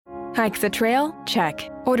Hike the trail? Check.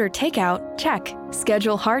 Order takeout? Check.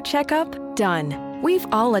 Schedule heart checkup? Done. We've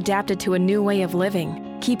all adapted to a new way of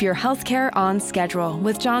living. Keep your healthcare on schedule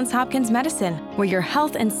with Johns Hopkins Medicine, where your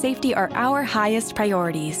health and safety are our highest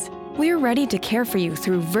priorities. We're ready to care for you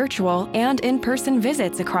through virtual and in-person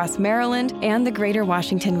visits across Maryland and the greater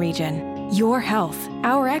Washington region. Your health,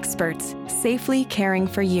 our experts, safely caring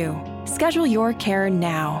for you. Schedule your care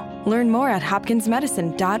now. Learn more at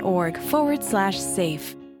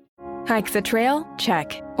hopkinsmedicine.org/safe. Hike the trail?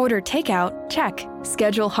 Check. Order takeout? Check.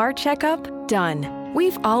 Schedule heart checkup? Done.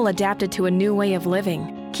 We've all adapted to a new way of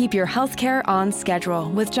living. Keep your healthcare on schedule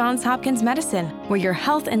with Johns Hopkins Medicine, where your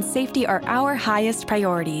health and safety are our highest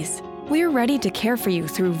priorities. We're ready to care for you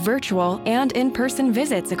through virtual and in-person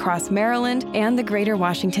visits across Maryland and the greater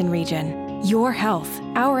Washington region. Your health,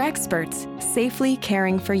 our experts, safely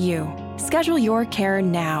caring for you. Schedule your care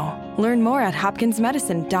now. Learn more at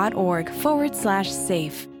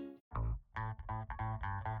hopkinsmedicine.org/safe.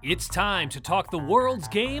 It's time to talk the world's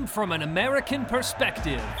game from an American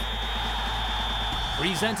perspective.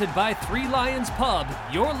 Presented by Three Lions Pub,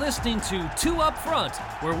 you're listening to Two Up Front,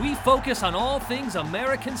 where we focus on all things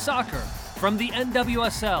American soccer, from the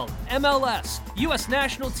NWSL, MLS, U.S.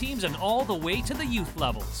 national teams, and all the way to the youth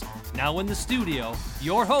levels. Now in the studio,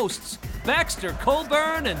 your hosts, Baxter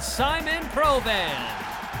Colburn and Simon Provan.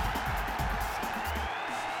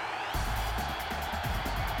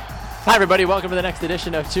 Hi everybody, welcome to the next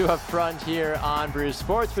edition of Two Up Front here on Brew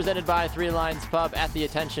Sports, presented by Three Lions Pub at the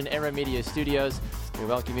Attention Era Media Studios. We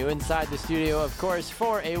welcome you inside the studio, of course,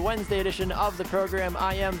 for a Wednesday edition of the program.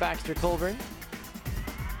 I am Baxter Colburn.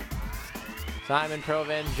 Simon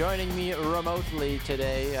Provan joining me remotely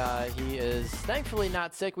today. He is thankfully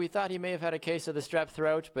not sick. We thought he may have had a case of the strep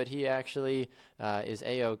throat, but he actually is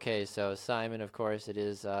A-OK. So, Simon, of course, it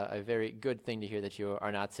is a very good thing to hear that you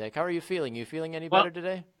are not sick. How are you feeling? You feeling any better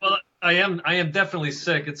today? Well, I am definitely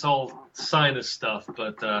sick. It's all sinus stuff,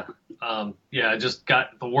 but I just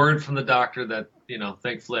got the word from the doctor that,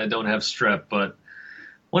 thankfully I don't have strep, but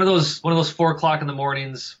one of those 4 o'clock in the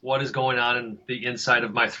mornings, what is going on in the inside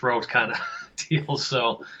of my throat kind of deal.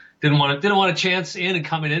 So didn't want a chance in and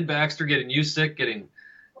coming in, Baxter, getting you sick, getting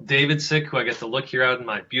David sick, who I get to look here out in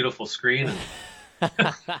my beautiful screen.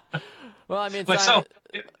 Well, I mean, but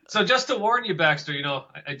so just to warn you, Baxter,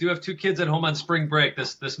 I do have 2 kids at home on spring break.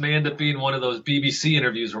 This may end up being one of those BBC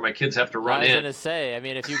interviews where my kids have to run in. I was going to say, I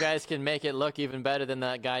mean, if you guys can make it look even better than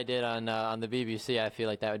that guy did on the BBC, I feel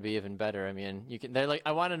like that would be even better. I mean, they're like,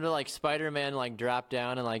 I wanted to like Spider-Man like drop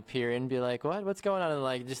down and like peer in and be like, what's going on? And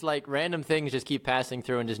like just like random things just keep passing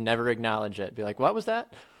through and just never acknowledge it. Be like, what was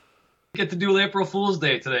that? Get to do April Fool's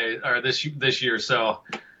Day today or this year, so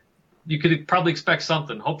you could probably expect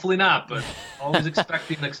something. Hopefully not, but always expect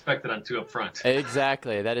the unexpected on Two Up Front.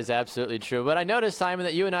 Exactly. That is absolutely true. But I noticed, Simon,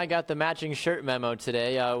 that you and I got the matching shirt memo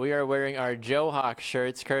today. We are wearing our Joe Hawk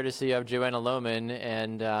shirts, courtesy of Joanna Lohman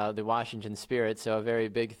and the Washington Spirit. So a very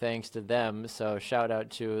big thanks to them. So shout out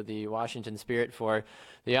to the Washington Spirit for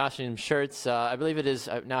the awesome shirts. I believe it is,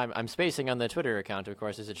 now I'm spacing on the Twitter account, of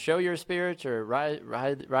course. Is it Show Your Spirit or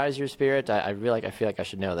Rise Your Spirit? I feel like I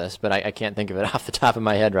should know this, but I can't think of it off the top of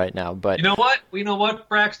my head right now. But you know what,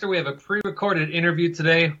 Braxter? We have a pre-recorded interview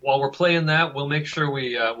today. While we're playing that, we'll make sure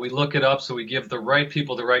we look it up so we give the right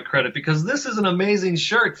people the right credit, because this is an amazing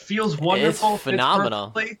shirt. Feels wonderful. It's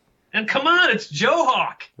phenomenal. And come on, it's Joe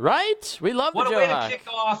Hawk. Right? We love the Joe Hawk. What a way to kick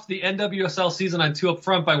off the NWSL season on Two Up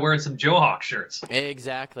Front by wearing some Joe Hawk shirts.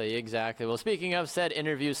 Exactly. Well, speaking of said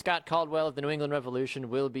interview, Scott Caldwell of the New England Revolution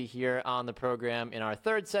will be here on the program in our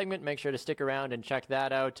third segment. Make sure to stick around and check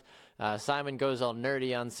that out. Simon goes all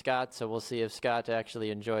nerdy on Scott, so we'll see if Scott actually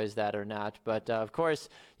enjoys that or not. But, of course,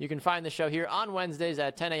 you can find the show here on Wednesdays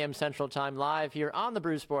at 10 a.m. Central Time live here on the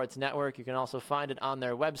Brew Sports Network. You can also find it on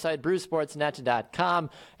their website, brewsportsnet.com,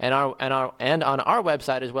 and on our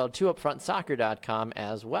website as well, twoupfrontsoccer.com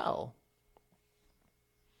as well.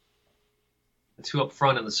 Two Up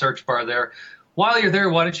Front in the search bar there. While you're there,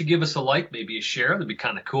 why don't you give us a like, maybe a share? That'd be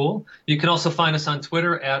kind of cool. You can also find us on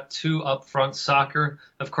Twitter at 2UpFrontSoccer.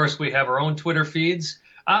 Of course, we have our own Twitter feeds.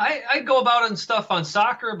 I go about on stuff on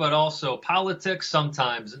soccer, but also politics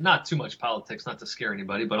sometimes. Not too much politics, not to scare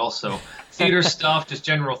anybody, but also theater stuff, just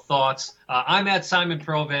general thoughts. I'm at Simon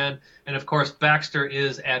Provan, and of course, Baxter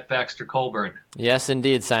is at Baxter Colburn. Yes,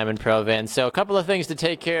 indeed, Simon Provan. So a couple of things to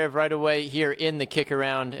take care of right away here in the kick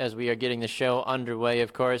around as we are getting the show underway,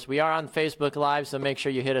 of course. We are on Facebook Live, so make sure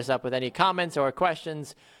you hit us up with any comments or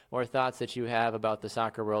questions or thoughts that you have about the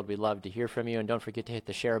soccer world. We'd love to hear from you. And don't forget to hit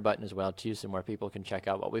the share button as well, too, so more people can check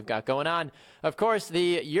out what we've got going on. Of course,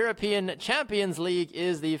 the European Champions League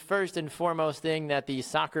is the first and foremost thing that the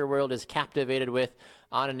soccer world is captivated with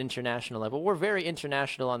on an international level. We're very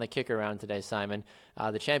international on the kick around today, Simon.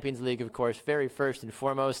 The Champions League, of course, very first and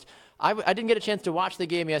foremost. I didn't get a chance to watch the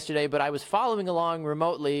game yesterday, but I was following along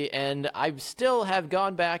remotely, and I still have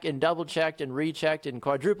gone back and double-checked and rechecked and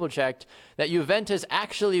quadruple-checked that Juventus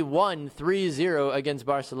actually won 3-0 against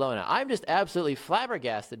Barcelona. I'm just absolutely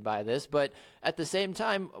flabbergasted by this, but at the same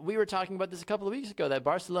time, we were talking about this a couple of weeks ago, that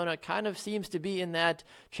Barcelona kind of seems to be in that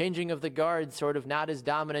changing of the guard, sort of not as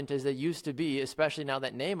dominant as they used to be, especially now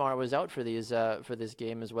that Neymar was out for this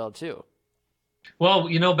game as well, too. Well,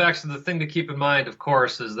 Baxter, the thing to keep in mind, of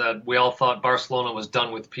course, is that we all thought Barcelona was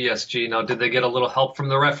done with PSG. Now, did they get a little help from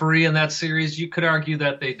the referee in that series? You could argue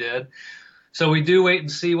that they did. So we do wait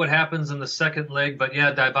and see what happens in the second leg. But,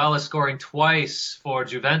 yeah, Dybala scoring twice for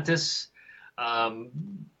Juventus.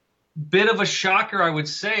 Bit of a shocker, I would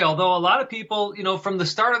say, although a lot of people, from the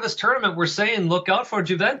start of this tournament, were saying, look out for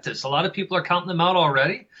Juventus. A lot of people are counting them out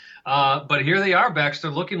already. But here they are, Baxter,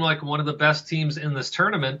 looking like one of the best teams in this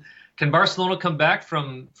tournament. Can Barcelona come back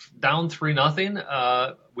from down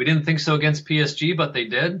 3-0? We didn't think so against PSG, but they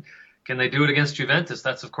did. Can they do it against Juventus?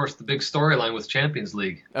 That's, of course, the big storyline with Champions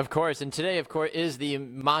League. Of course, and today, of course, is the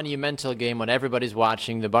monumental game when everybody's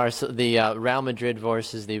watching, the Real Madrid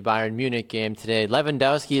versus the Bayern Munich game today.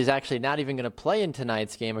 Lewandowski is actually not even going to play in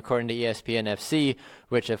tonight's game, according to ESPN FC,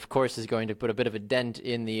 which, of course, is going to put a bit of a dent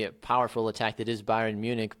in the powerful attack that is Bayern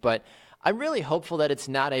Munich. But I'm really hopeful that it's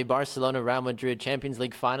not a Barcelona-Real Madrid Champions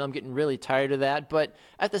League final. I'm getting really tired of that. But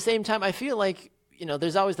at the same time, I feel like,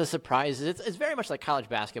 there's always the surprises. It's very much like college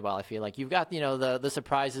basketball, I feel like. You've got, the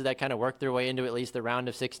surprises that kind of work their way into at least the round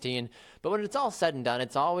of 16. But when it's all said and done,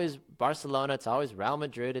 it's always Barcelona, it's always Real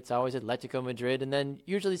Madrid, it's always Atletico Madrid, and then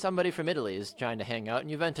usually somebody from Italy is trying to hang out.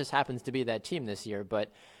 And Juventus happens to be that team this year.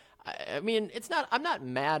 But, I mean, I'm not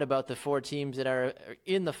mad about the 4 teams that are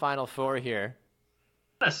in the Final Four here.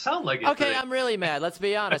 That sound like it. Okay, today. I'm really mad. Let's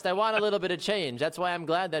be honest. I want a little bit of change. That's why I'm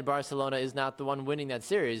glad that Barcelona is not the one winning that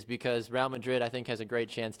series, because Real Madrid, I think, has a great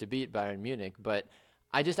chance to beat Bayern Munich. But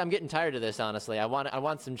I'm getting tired of this, honestly. I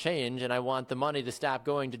want some change, and I want the money to stop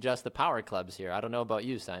going to just the power clubs here. I don't know about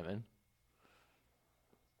you, Simon.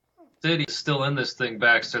 City is still in this thing,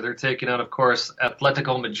 Baxter. They're taking out, of course,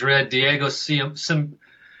 Atletico Madrid. Diego Simeone.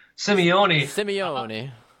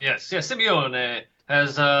 Simeone. Simeone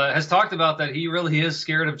has talked about that he really is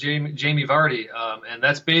scared of Jamie Vardy, and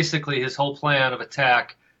that's basically his whole plan of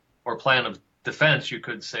attack, or plan of defense, you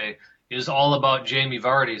could say, is all about Jamie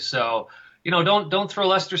Vardy. So, don't throw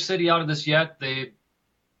Leicester City out of this yet. They've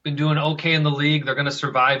been doing okay in the league. They're going to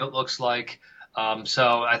survive, it looks like.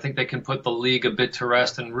 So I think they can put the league a bit to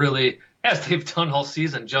rest and really, as they've done all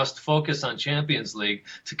season, just focus on Champions League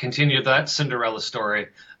to continue that Cinderella story.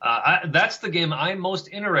 That's the game I'm most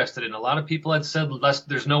interested in. A lot of people had said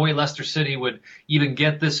there's no way Leicester City would even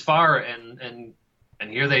get this far, and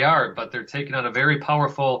here they are. But they're taking on a very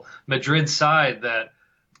powerful Madrid side that,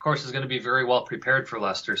 of course, is going to be very well prepared for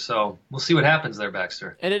Leicester. So we'll see what happens there,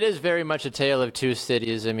 Baxter. And it is very much a tale of two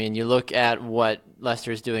cities. I mean, you look at what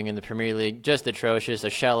Leicester is doing in the Premier League, just atrocious, a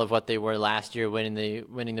shell of what they were last year, winning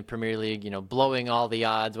the Premier League, blowing all the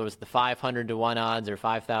odds. What was the 500 to 1 odds, or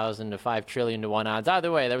 5,000 to 5 trillion to 1 odds?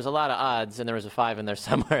 Either way, there was a lot of odds, and there was a 5 in there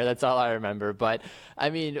somewhere. That's all I remember. But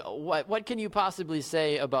I mean, what can you possibly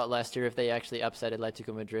say about Leicester if they actually upset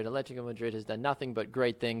Atletico Madrid? Atletico Madrid has done nothing but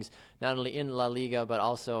great things, not only in La Liga but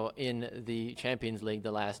also in the Champions League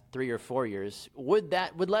the last 3 or 4 years. Would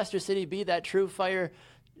Leicester City be that true fire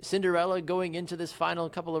Cinderella going into this final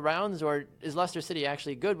couple of rounds, or is Leicester City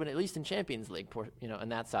actually good when, at least in Champions League,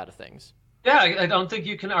 and that side of things? Yeah, I don't think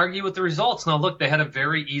you can argue with the results. Now, look, they had a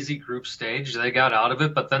very easy group stage. They got out of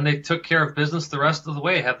it, but then they took care of business the rest of the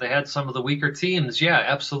way. Have they had some of the weaker teams? Yeah,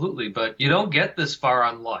 absolutely. But you don't get this far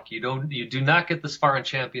on luck. You do not get this far in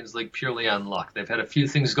Champions League purely on luck. They've had a few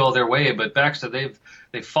things go their way, but Baxter,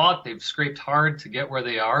 they've fought, they've scraped hard to get where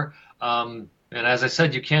they are. And as I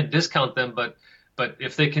said, you can't discount them, but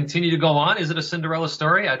if they continue to go on, is it a Cinderella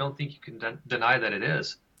story? I don't think you can deny that it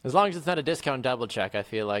is. As long as it's not a discount double check, I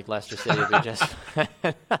feel like Leicester City would be just...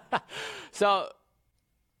 So...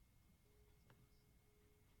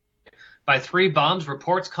 By 3 bombs,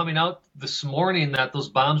 reports coming out this morning that those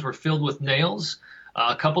bombs were filled with nails.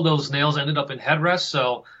 A couple of those nails ended up in headrests,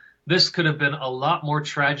 so this could have been a lot more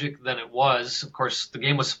tragic than it was. Of course, the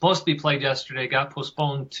game was supposed to be played yesterday, got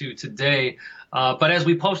postponed to today. But as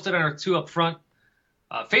we posted on our 2 Up Front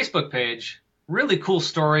Facebook page, really cool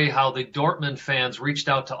story how the Dortmund fans reached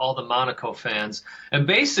out to all the Monaco fans. And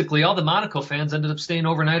basically, all the Monaco fans ended up staying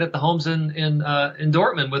overnight at the homes in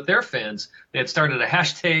Dortmund with their fans. They had started a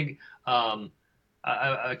hashtag.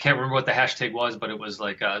 I can't remember what the hashtag was, but it was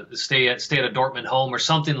like stay at a Dortmund home or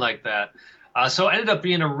something like that. So it ended up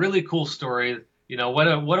being a really cool story. What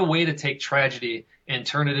a way to take tragedy and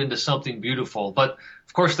turn it into something beautiful. But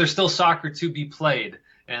of course, there's still soccer to be played,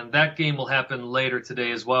 and that game will happen later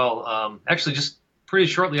today as well. Actually, just pretty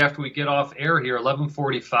shortly after we get off air here,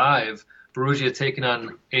 11:45, Borussia taking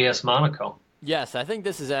on AS Monaco. Yes, I think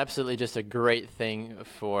this is absolutely just a great thing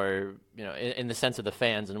for, in the sense of the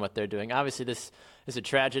fans and what they're doing. Obviously, this is a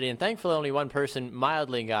tragedy, and thankfully only one person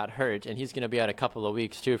mildly got hurt, and he's going to be out a couple of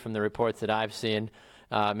weeks, too, from the reports that I've seen.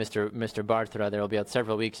 Mr. Bartra there will be out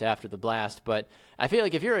several weeks after the blast. But I feel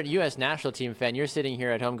like if you're a U.S. national team fan, you're sitting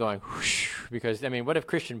here at home going, whoosh, because, what if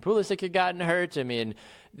Christian Pulisic had gotten hurt? Borussia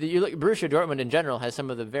Dortmund in general has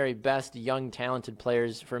some of the very best young, talented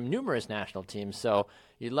players from numerous national teams. So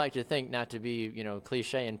you'd like to think, not to be,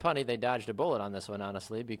 cliche and punny, they dodged a bullet on this one,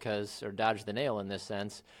 honestly, or dodged the nail in this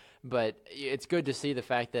sense. But it's good to see the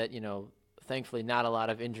fact that, thankfully not a lot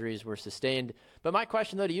of injuries were sustained. But my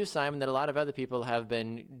question, though, to you, Simon, that a lot of other people have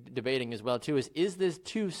been debating as well, too, is this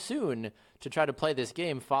too soon to try to play this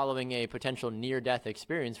game following a potential near-death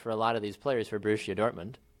experience for a lot of these players for Borussia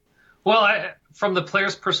Dortmund? Well, from the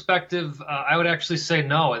players' perspective, I would actually say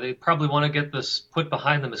no. They probably want to get this put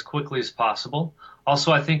behind them as quickly as possible.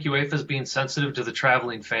 Also, I think UEFA is being sensitive to the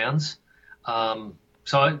traveling fans. From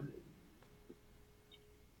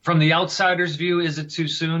the outsider's view, is it too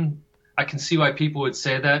soon? I can see why people would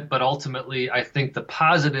say that, but ultimately I think the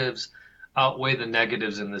positives outweigh the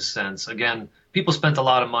negatives in this sense. Again, people spent a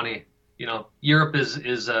lot of money. Europe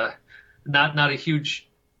is not a huge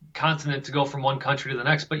continent to go from one country to the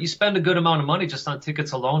next, but you spend a good amount of money just on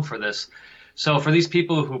tickets alone for this. So for these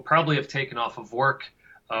people who probably have taken off of work,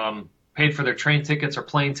 paid for their train tickets or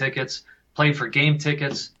plane tickets, paid for game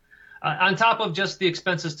tickets, on top of just the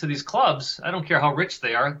expenses to these clubs, I don't care how rich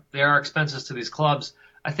they are expenses to these clubs.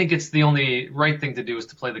 I think it's the only right thing to do is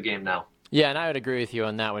to play the game now. Yeah, and I would agree with you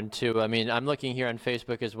on that one, too. I'm looking here on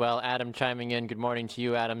Facebook as well. Adam chiming in. Good morning to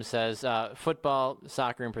you, Adam says, football,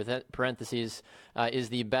 soccer in parentheses, is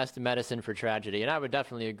the best medicine for tragedy. And I would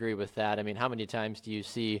definitely agree with that. How many times do you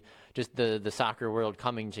see just the soccer world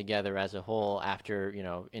coming together as a whole after,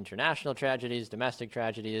 international tragedies, domestic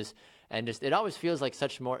tragedies, and just it always feels like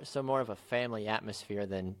so more of a family atmosphere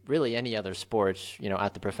than really any other sport,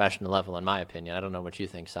 at the professional level, in my opinion. I don't know what you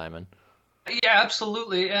think, Simon. Yeah,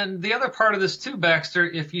 absolutely. And the other part of this too, Baxter,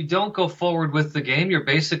 if you don't go forward with the game, you're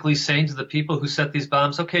basically saying to the people who set these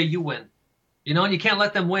bombs, okay, you win. And you can't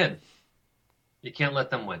let them win. You can't let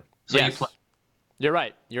them win. So yes. You play. You're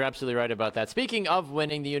right. You're absolutely right about that. Speaking of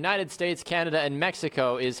winning, the United States, Canada, and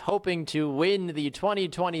Mexico is hoping to win the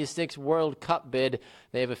 2026 World Cup bid.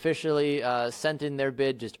 They have officially sent in their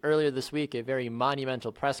bid just earlier this week, a very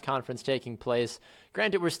monumental press conference taking place.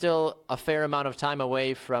 Granted, we're still a fair amount of time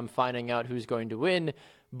away from finding out who's going to win,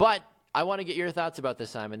 but I want to get your thoughts about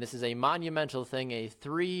this, Simon. This is a monumental thing, a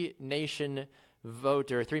three-nation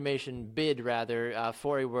bid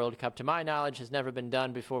for a World Cup. To my knowledge, has never been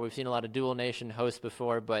done before. We've seen a lot of dual nation hosts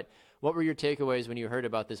before, but what were your takeaways when you heard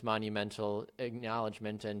about this monumental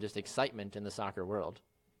acknowledgement and just excitement in the soccer world?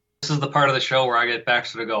 This is the part of the show where I get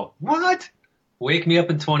Baxter to go, what? Wake me up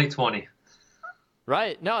in 2020.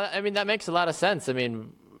 Right. No, that makes a lot of sense.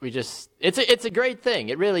 It's a great thing.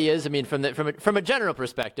 It really is. From a general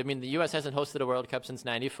perspective, the U.S. hasn't hosted a World Cup since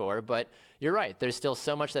 '94, but you're right. There's still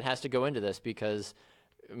so much that has to go into this because,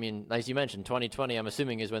 as you mentioned, 2020, I'm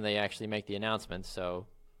assuming, is when they actually make the announcement. So,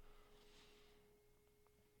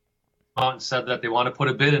 said that they want to put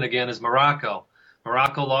a bid in again is Morocco.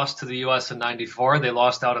 Morocco lost to the U.S. in '94. They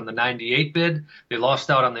lost out on the '98 bid. They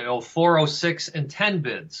lost out on the '04, '06, and '10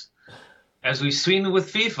 bids. As we've seen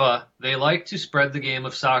with FIFA, they like to spread the game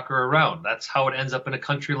of soccer around. That's how it ends up in a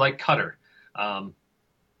country like Qatar.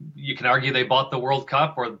 You can argue they bought the World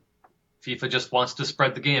Cup or FIFA just wants to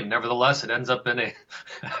spread the game. Nevertheless, it ends up in a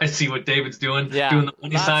 – I see what David's doing. Yeah, doing the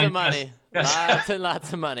money lots sign. Of money. Yes. Lots and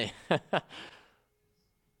lots of money.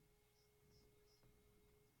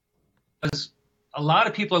 A lot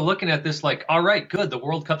of people are looking at this like, all right, good, the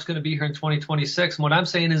World Cup's going to be here in 2026. And what I'm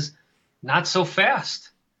saying is not so fast.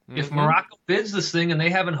 If Morocco bids this thing and they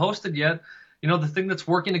haven't hosted yet, the thing that's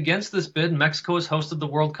working against this bid, Mexico has hosted the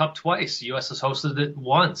World Cup twice. The U.S. has hosted it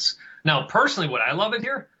once. Now, personally, would I love it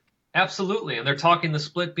here? Absolutely. And they're talking the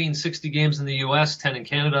split being 60 games in the U.S., 10 in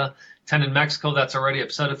Canada, 10 in Mexico. That's already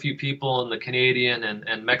upset a few people in the Canadian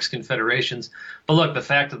and Mexican federations. But look, the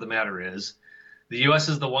fact of the matter is the U.S.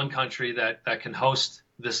 is the one country that can host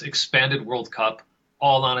this expanded World Cup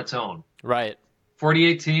all on its own. Right.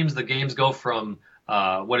 48 teams. The games go from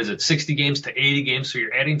 60 games to 80 games. So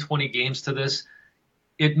you're adding 20 games to this.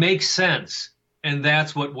 It makes sense. And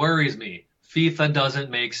that's what worries me. FIFA doesn't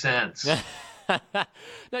make sense.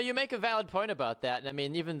 No, you make a valid point about that. I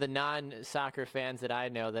mean, even the non-soccer fans that I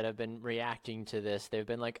know that have been reacting to this, they've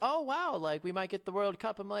been like, oh, wow, like we might get the World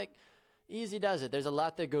Cup. I'm like, easy does it. There's a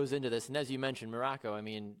lot that goes into this. And as you mentioned, Morocco, I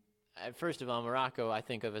mean, first of all, Morocco I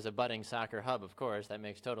think of as a budding soccer hub, of course. That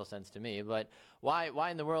makes total sense to me. But why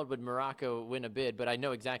in the world would Morocco win a bid? But I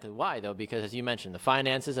know exactly why, though, because as you mentioned, the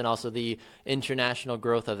finances and also the international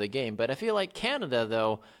growth of the game. But I feel like Canada,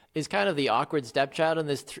 though, is kind of the awkward stepchild in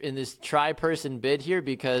this tri-person bid here,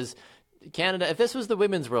 because Canada, if this was the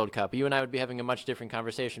Women's World Cup, you and I would be having a much different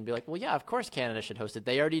conversation. Be like, well, yeah, of course Canada should host it.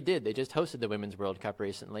 They already did. They just hosted the Women's World Cup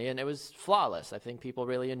recently, and it was flawless. I think people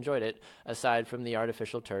really enjoyed it, aside from the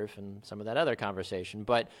artificial turf and some of that other conversation.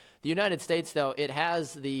 But the United States, though, it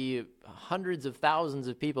has the hundreds of thousands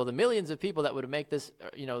of people, the millions of people that would make this,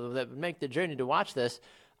 that would make the journey to watch this.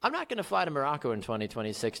 I'm not going to fly to Morocco in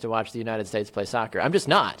 2026 to watch the United States play soccer. I'm just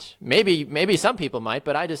not. Maybe some people might,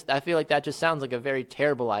 but I feel like that just sounds like a very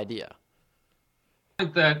terrible idea.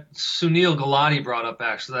 That Sunil Gulati brought up,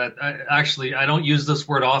 actually, I don't use this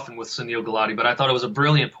word often with Sunil Gulati, but I thought it was a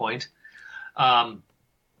brilliant point.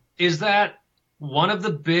 Is that one of the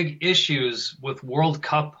big issues with World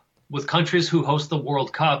Cup, with countries who host the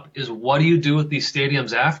World Cup, is what do you do with these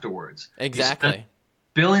stadiums afterwards? Exactly.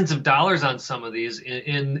 Billions of dollars on some of these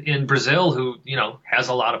in Brazil, who has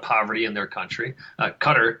a lot of poverty in their country.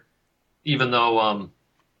 Qatar, even though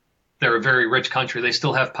they're a very rich country, they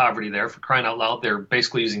still have poverty there. For crying out loud, they're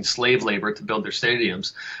basically using slave labor to build their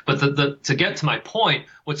stadiums. But to get to my point,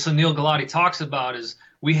 what Sunil Gulati talks about is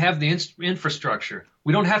we have the infrastructure.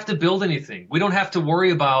 We don't have to build anything. We don't have to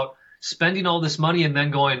worry about spending all this money and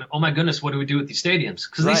then going, oh my goodness, what do we do with these stadiums?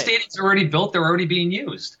 Because These stadiums are already built, they're already being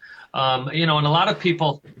used. And a lot of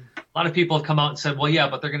people have come out and said, well, yeah,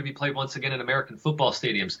 but they're going to be played once again in American football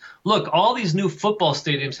stadiums. Look, all these new football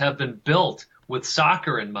stadiums have been built with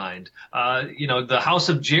soccer in mind. The House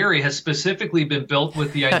of Jerry has specifically been built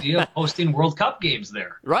with the idea of hosting World Cup games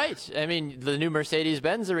there. Right. I mean, the new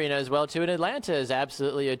Mercedes-Benz Arena as well, too, in Atlanta is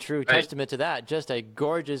absolutely a true testament to that. Just a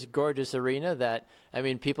gorgeous, gorgeous arena that, I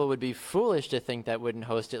mean, people would be foolish to think that wouldn't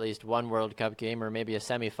host at least one World Cup game or maybe a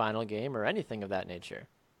semifinal game or anything of that nature.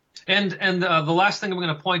 And the last thing I'm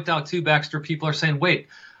going to point out, too, Baxter, people are saying, wait,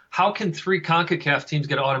 how can 3 CONCACAF teams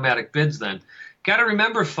get automatic bids then? Got to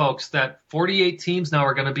remember, folks, that 48 teams now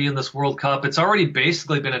are going to be in this World Cup. It's already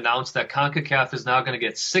basically been announced that CONCACAF is now going to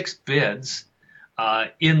get 6 bids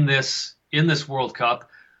in this World Cup.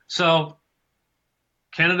 So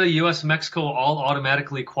Canada, U.S., Mexico all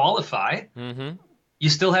automatically qualify. Mm-hmm. You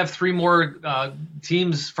still have 3 more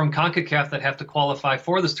teams from CONCACAF that have to qualify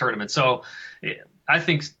for this tournament. So I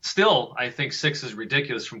think 6 is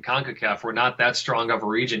ridiculous from CONCACAF. We're not that strong of a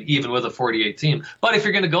region, even with a 48 team. But if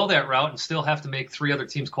you're going to go that route and still have to make 3 other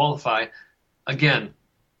teams qualify, again,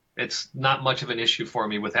 it's not much of an issue for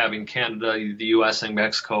me with having Canada, the U.S., and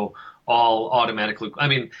Mexico all automatically. I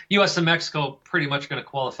mean, U.S. and Mexico pretty much going to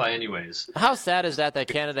qualify anyways. How sad is that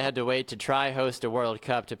Canada had to wait to try host a World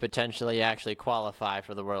Cup to potentially actually qualify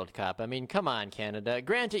for the World Cup? I mean, come on, Canada.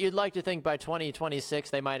 Granted, you'd like to think by 2026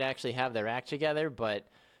 they might actually have their act together, but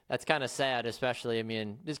that's kind of sad, especially, I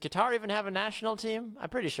mean, does Qatar even have a national team? I'm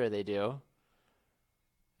pretty sure they do.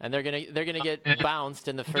 And they're gonna get bounced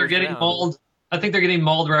in the first round. They're getting mauled. I think they're getting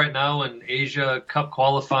mauled right now in Asia Cup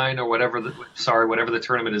qualifying or whatever the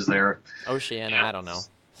tournament is there. Oceania, yeah. I don't know.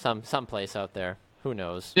 Some place out there. Who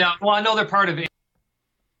knows? Yeah, well, I know they're part of it.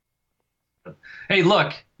 Hey,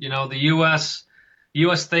 look, the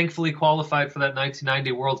U.S. thankfully qualified for that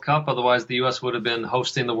 1990 World Cup. Otherwise, the U.S. would have been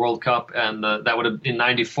hosting the World Cup, and that would have in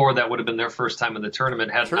 '94. That would have been their first time in the tournament.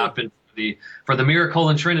 Had True. Not been for the miracle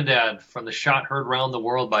in Trinidad from the shot heard round the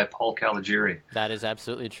world by Paul Caligiuri. That is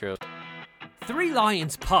absolutely true. Three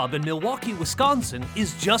Lions Pub in Milwaukee, Wisconsin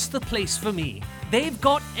is just the place for me. They've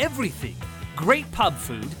got everything. Great pub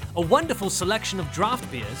food, a wonderful selection of draft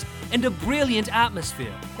beers, and a brilliant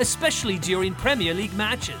atmosphere, especially during Premier League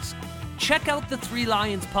matches. Check out the Three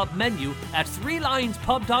Lions Pub menu at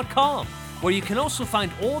threelionspub.com, where you can also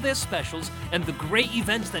find all their specials and the great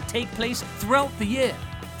events that take place throughout the year.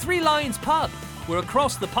 Three Lions Pub, where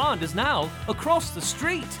across the pond is now across the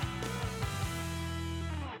street.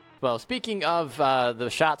 Well, speaking of the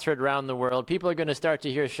shots heard around the world, people are going to start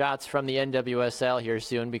to hear shots from the NWSL here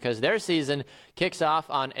soon because their season kicks off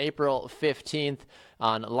on April 15th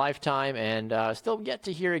on Lifetime, and still yet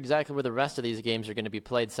to hear exactly where the rest of these games are going to be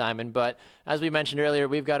played, Simon. But as we mentioned earlier,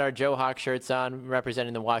 we've got our Joe Hawk shirts on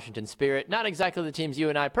representing the Washington Spirit. Not exactly the teams you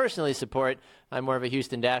and I personally support. I'm more of a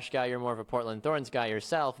Houston Dash guy. You're more of a Portland Thorns guy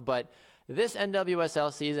yourself. But This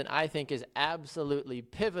NWSL season, I think, is absolutely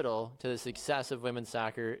pivotal to the success of women's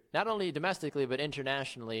soccer, not only domestically but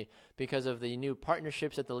internationally, because of the new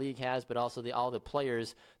partnerships that the league has, but also all the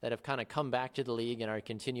players that have kind of come back to the league and are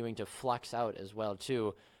continuing to flux out as well,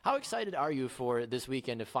 too. How excited are you for this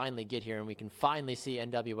weekend to finally get here and we can finally see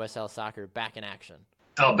NWSL soccer back in action?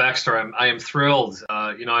 Oh, Baxter, I am thrilled.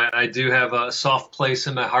 I do have a soft place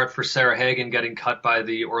in my heart for Sarah Hagen getting cut by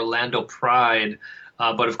the Orlando Pride.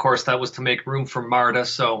 But, of course, that was to make room for Marta,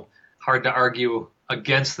 so hard to argue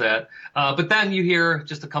against that. But then you hear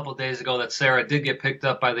just a couple of days ago that Sarah did get picked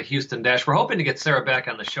up by the Houston Dash. We're hoping to get Sarah back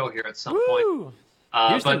on the show here at some point.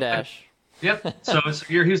 Houston Dash. Yep. So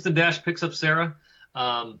your Houston Dash picks up Sarah.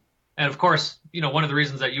 And, of course, one of the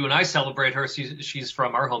reasons that you and I celebrate her, she's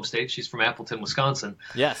from our home state. She's from Appleton, Wisconsin.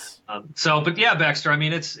 Yes. But, yeah, Baxter, I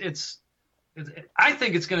mean, I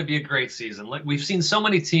think it's going to be a great season. Like, we've seen so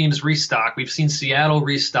many teams restock. We've seen Seattle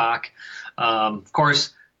restock. Of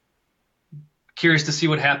course, curious to see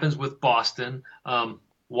what happens with Boston.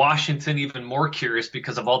 Washington, even more curious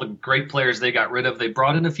because of all the great players they got rid of. They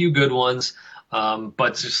brought in a few good ones,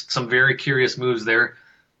 but just some very curious moves there.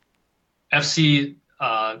 FC,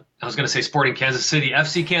 I was going to say Sporting Kansas City.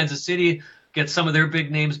 FC Kansas City gets some of their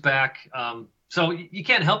big names back. So you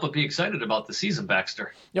can't help but be excited about the season,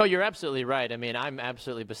 Baxter. No, you're absolutely right. I mean, I'm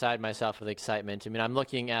absolutely beside myself with excitement. I mean, I'm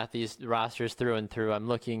looking at these rosters through and through. I'm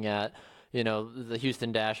looking at, the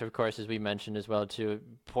Houston Dash, of course, as we mentioned as well, too.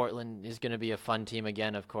 Portland is going to be a fun team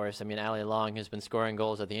again, of course. I mean, Allie Long has been scoring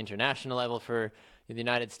goals at the international level for the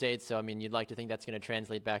United States. So, I mean, you'd like to think that's going to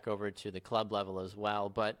translate back over to the club level as well.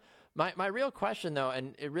 But my real question, though,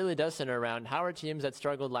 and it really does center around, how are teams that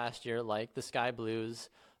struggled last year, like the Sky Blues,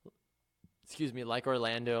 like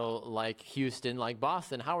Orlando, like Houston, like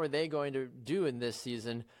Boston, how are they going to do in this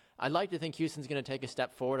season? I'd like to think Houston's going to take a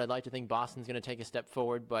step forward. I'd like to think Boston's going to take a step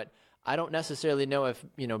forward, but I don't necessarily know if,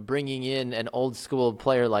 bringing in an old school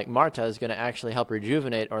player like Marta is going to actually help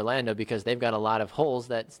rejuvenate Orlando because they've got a lot of holes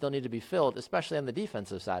that still need to be filled, especially on the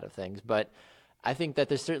defensive side of things. But I think that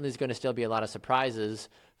there certainly is going to still be a lot of surprises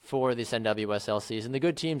for this NWSL season. The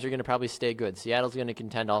good teams are going to probably stay good. Seattle's going to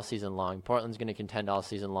contend all season long. Portland's going to contend all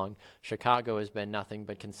season long. Chicago has been nothing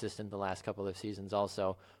but consistent the last couple of seasons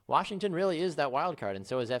also. Washington really is that wild card, and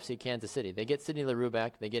so is FC Kansas City. They get Sydney Leroux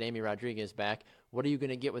back. They get Amy Rodriguez back. What are you going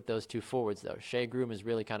to get with those two forwards, though? Shea Groom has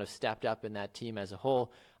really kind of stepped up in that team as a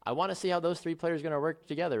whole. I want to see how those three players are going to work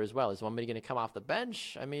together as well. Is one going to come off the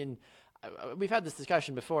bench? I mean, we've had this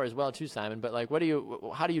discussion before as well too, Simon, but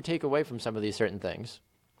how do you take away from some of these certain things?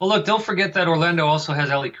 Well, look, don't forget that Orlando also has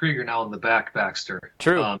Ellie Krieger now in the back, Baxter.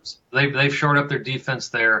 True. They've shored up their defense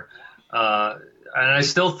there. And I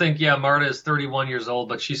still think, Marta is 31 years old,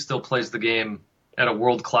 but she still plays the game at a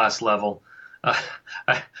world-class level.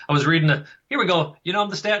 I was reading here we go. I'm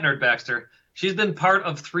the stat nerd, Baxter. She's been part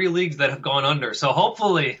of 3 leagues that have gone under. So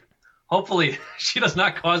hopefully she does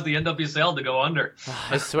not cause the NWSL to go under.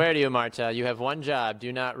 I swear to you, Marta, you have one job.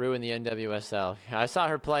 Do not ruin the NWSL. I saw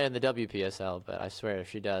her play in the WPSL, but I swear if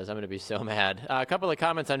she does, I'm going to be so mad. A couple of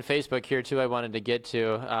comments on Facebook here, too, I wanted to get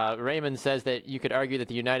to. Raymond says that you could argue that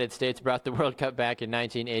the United States brought the World Cup back in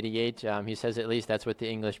 1988. He says at least that's what the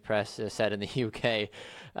English press said in the UK.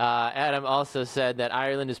 Adam also said that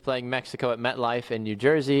Ireland is playing Mexico at MetLife in New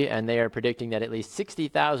Jersey, and they are predicting that at least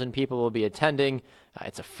 60,000 people will be attending.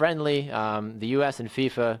 It's a friendly. The U.S. and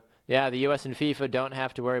FIFA don't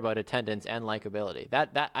have to worry about attendance and likability.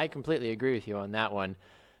 That I completely agree with you on that one.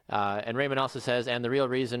 And Raymond also says, and the real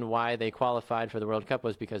reason why they qualified for the World Cup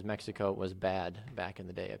was because Mexico was bad back in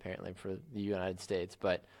the day, apparently, for the United States.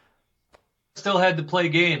 But still had to play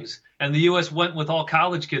games, and the U.S. went with all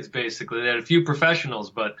college kids, basically. They had a few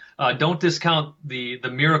professionals, but don't discount the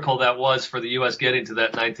miracle that was for the U.S. getting to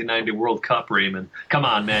that 1990 World Cup, Raymond. Come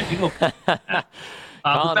on, man.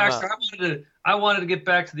 But Baxter, I wanted to get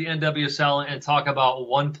back to the NWSL and talk about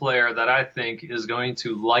one player that I think is going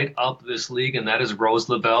to light up this league, and that is Rose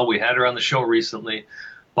Lavelle. We had her on the show recently.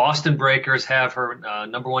 Boston Breakers have her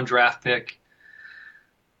number 1 draft pick.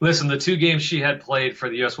 Listen, the 2 games she had played for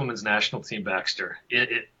the U.S. women's national team, Baxter,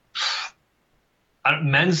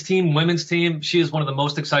 men's team, women's team, she is one of the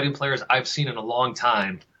most exciting players I've seen in a long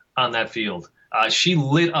time on that field. She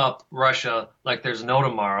lit up Russia like there's no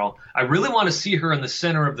tomorrow. I really want to see her in the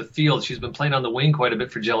center of the field. She's been playing on the wing quite a bit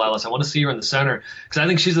for Jill Ellis. I want to see her in the center because I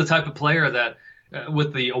think she's the type of player that,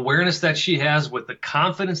 with the awareness that she has, with the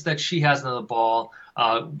confidence that she has on the ball,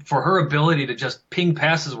 for her ability to just ping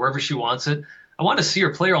passes wherever she wants it, I want to see her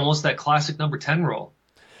play almost that classic number 10 role.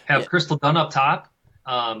 Have Crystal Dunn up top.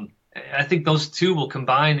 I think those two will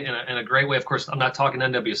combine in a great way. Of course, I'm not talking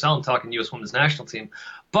NWSL. I'm talking U.S. women's national team.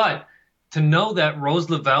 But to know that Rose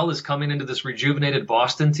Lavelle is coming into this rejuvenated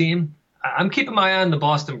Boston team, I'm keeping my eye on the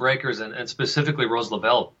Boston Breakers and specifically Rose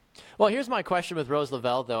Lavelle. Well, here's my question with Rose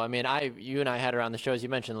Lavelle, though. I mean, you and I had her on the show, as you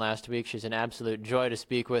mentioned last week. She's an absolute joy to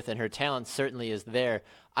speak with, and her talent certainly is there.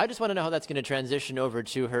 I just want to know how that's going to transition over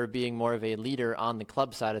to her being more of a leader on the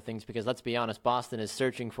club side of things, because let's be honest, Boston is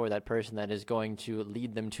searching for that person that is going to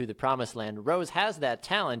lead them to the promised land. Rose has that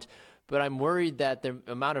talent, but I'm worried that the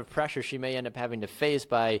amount of pressure she may end up having to face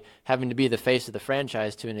by having to be the face of the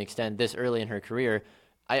franchise to an extent this early in her career.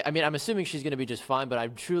 I mean, I'm assuming she's going to be just fine, but I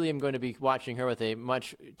truly am going to be watching her with a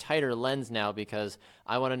much tighter lens now, because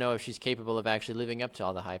I want to know if she's capable of actually living up to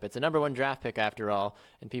all the hype. It's a number 1 draft pick after all,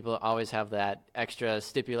 and people always have that extra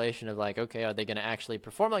stipulation of like, okay, are they going to actually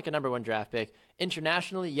perform like a number 1 draft pick?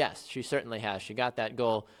 Internationally, yes, she certainly has. She got that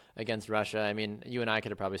goal against Russia. I mean, you and I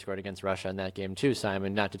could have probably scored against Russia in that game too,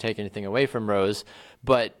 Simon, not to take anything away from Rose,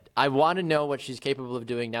 but I want to know what she's capable of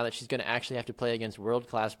doing now that she's going to actually have to play against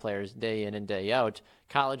world-class players day in and day out.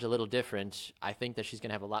 College, a little different. I think that she's going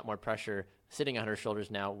to have a lot more pressure sitting on her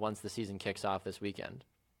shoulders now once the season kicks off this weekend.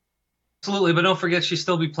 Absolutely, but don't forget she'll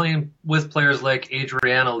still be playing with players like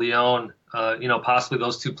Adriana Leone, possibly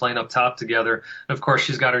those two playing up top together. And of course,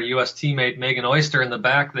 she's got her U.S. teammate Megan Oyster in the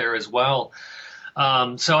back there as well.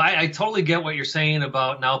 So I totally get what you're saying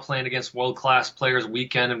about now playing against world-class players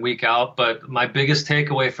week in and week out. But my biggest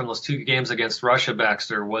takeaway from those 2 games against Russia,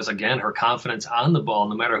 Baxter, was, again, her confidence on the ball,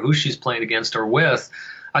 no matter who she's playing against or with.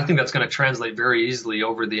 I think that's going to translate very easily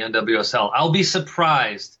over the NWSL. I'll be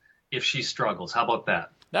surprised if she struggles. How about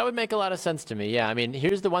that? That would make a lot of sense to me. Yeah, I mean,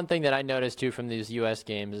 here's the one thing that I noticed, too, from these U.S.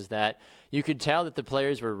 games is that you could tell that the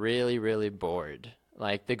players were really, really bored.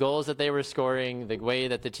 Like, the goals that they were scoring, the way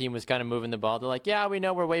that the team was kind of moving the ball, they're like, yeah, we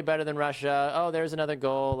know we're way better than Russia. Oh, there's another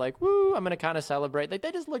goal. Like, woo, I'm going to kind of celebrate. Like,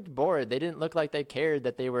 they just looked bored. They didn't look like they cared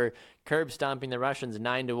that they were curb stomping the Russians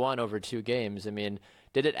 9-1 over 2 games. I mean,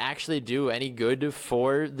 did it actually do any good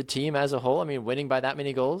for the team as a whole? I mean, winning by that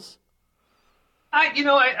many goals?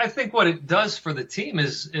 I think what it does for the team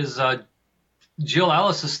is Jill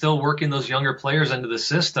Ellis is still working those younger players into the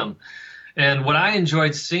system. And what I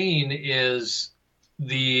enjoyed seeing is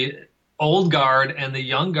the old guard and the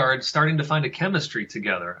young guard starting to find a chemistry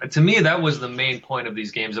together. To me, that was the main point of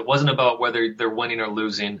these games. It wasn't about whether they're winning or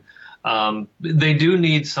losing. They do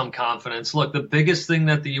need some confidence. Look, the biggest thing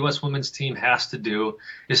that the U.S. women's team has to do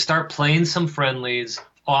is start playing some friendlies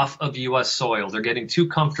off of U.S. soil. They're getting too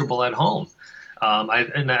comfortable at home.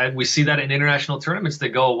 We see that in international tournaments. They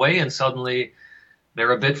go away and suddenly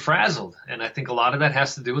they're a bit frazzled. And I think a lot of that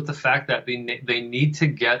has to do with the fact that they need to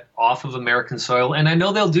get off of American soil. And I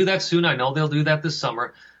know they'll do that soon. I know they'll do that this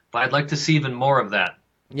summer. But I'd like to see even more of that.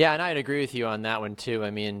 Yeah, and I'd agree with you on that one, too. I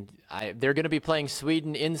mean, they're going to be playing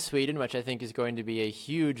Sweden in Sweden, which I think is going to be a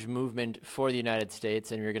huge movement for the United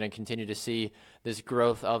States, and you're going to continue to see this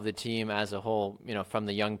growth of the team as a whole, from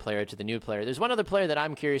the young player to the new player. There's one other player that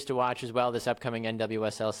I'm curious to watch as well this upcoming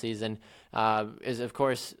NWSL season, is, of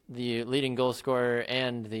course, the leading goal scorer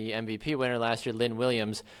and the MVP winner last year, Lynn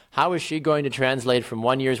Williams. How is she going to translate from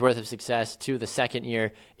 1 year's worth of success to the second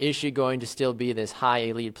year? Is she going to still be this high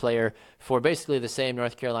elite player for basically the same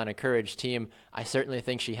North Carolina Courage team? I certainly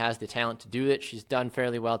think she has the talent to do it. She's done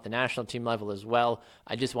fairly well at the national team level as well.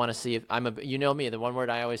 I just want to see if you know me, the one word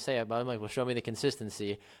I always say about I'm like, well, show me the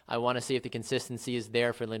consistency. I want to see if the consistency is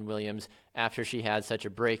there for Lynn Williams after she had such a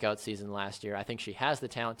breakout season last year. I think she has the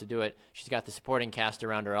talent to do it. She's got the supporting cast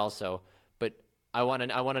around her also. But I want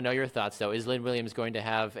to know your thoughts, though. Is Lynn Williams going to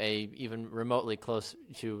have a even remotely close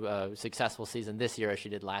to successful season this year as she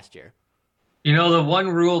did last year? The one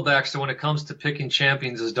rule, Baxter, when it comes to picking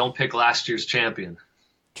champions is don't pick last year's champion.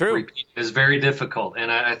 True. Repeat is very difficult, and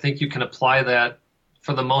I think you can apply that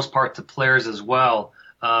for the most part to players as well.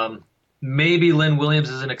 Maybe Lynn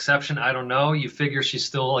Williams is an exception. I don't know. You figure she's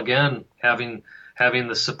still, again, having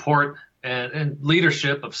the support and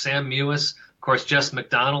leadership of Sam Mewis, of course, Jess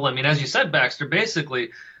McDonald. I mean, as you said, Baxter,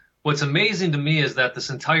 basically what's amazing to me is that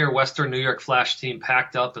this entire Western New York Flash team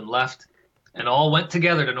packed up and left and all went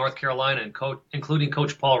together to North Carolina, including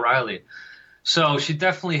Coach Paul Riley. So she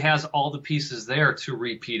definitely has all the pieces there to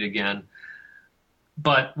repeat again.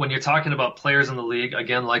 But when you're talking about players in the league,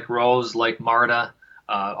 again, like Rose, like Marta,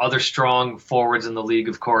 other strong forwards in the league,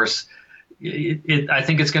 of course, I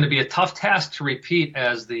think it's going to be a tough task to repeat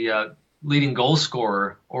as the leading goal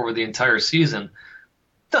scorer over the entire season.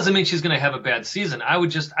 Doesn't mean she's going to have a bad season.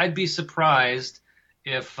 I'd be surprised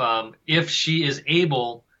if she is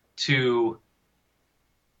able to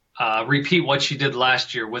repeat what she did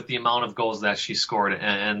last year with the amount of goals that she scored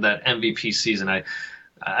and that MVP season.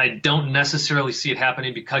 I don't necessarily see it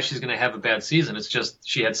happening because she's going to have a bad season. It's just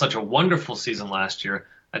she had such a wonderful season last year.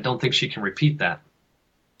 I don't think she can repeat that.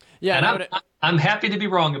 Yeah, and I'm happy to be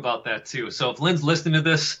wrong about that too. So if Lynn's listening to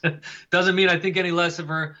this, doesn't mean I think any less of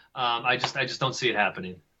her. I just don't see it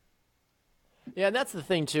happening. Yeah, and that's the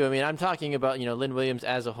thing too. I mean, I'm talking about, Lynn Williams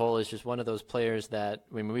as a whole is just one of those players that,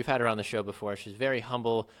 we've had her on the show before. She's very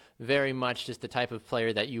humble, very much just the type of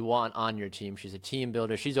player that you want on your team. She's a team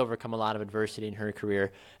builder. She's overcome a lot of adversity in her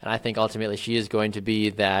career, and I think ultimately she is going to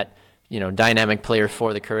be that dynamic player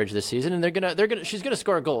for the Courage this season, and she's gonna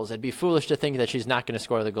score goals. It'd be foolish to think that she's not gonna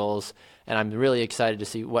score the goals, and I'm really excited to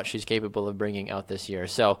see what she's capable of bringing out this year.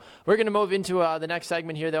 So we're gonna move into the next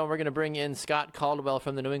segment here, though, and we're gonna bring in Scott Caldwell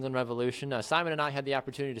from the New England Revolution. Simon and I had the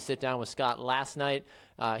opportunity to sit down with Scott last night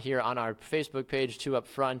here on our Facebook page, 2 Up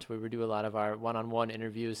Front, where we do a lot of our one-on-one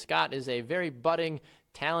interviews. Scott is a very budding,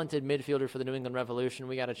 talented midfielder for the New England Revolution.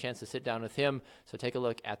 We got a chance to sit down with him, so take a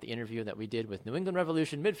look at the interview that we did with New England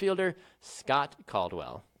Revolution midfielder Scott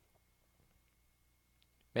Caldwell.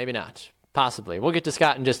 Maybe not. Possibly. We'll get to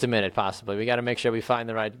Scott in just a minute, possibly. We got to make sure we find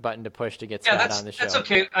the right button to push to get Scott on the show. That's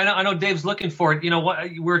okay. I know Dave's looking for it.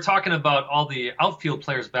 We were talking about all the outfield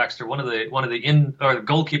players, Baxter. One of the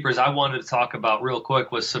goalkeepers I wanted to talk about real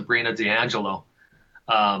quick was Sabrina D'Angelo.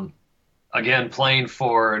 Again, playing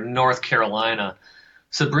for North Carolina.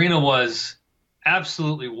 Sabrina was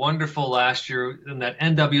absolutely wonderful last year in that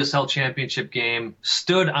NWSL championship game,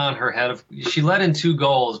 stood on her head. She let in 2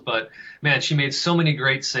 goals, but, man, she made so many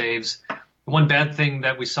great saves. One bad thing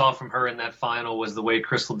that we saw from her in that final was the way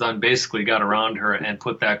Crystal Dunn basically got around her and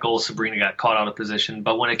put that goal. Sabrina got caught out of position.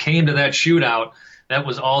 But when it came to that shootout, that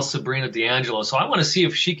was all Sabrina D'Angelo. So I want to see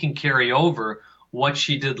if she can carry over what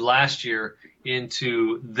she did last year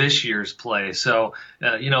into this year's play. So,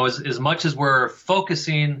 as much as we're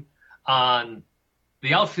focusing on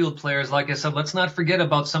the outfield players, like I said, let's not forget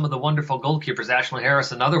about some of the wonderful goalkeepers. Ashlyn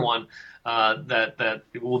Harris, another one that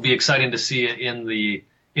will be exciting to see in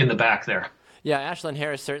the back there. Yeah, Ashlyn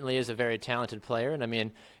Harris certainly is a very talented player,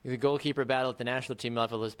 and the goalkeeper battle at the national team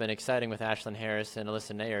level has been exciting with Ashlyn Harris and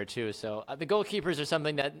Alyssa Nair too. So the goalkeepers are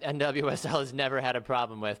something that NWSL has never had a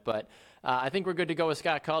problem with, but I think we're good to go with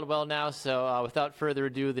Scott Caldwell now. So without further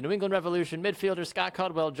ado, the New England Revolution midfielder Scott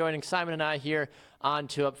Caldwell joining Simon and I here on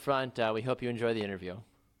 2 Up Front. We hope you enjoy the interview.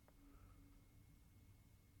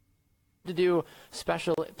 To do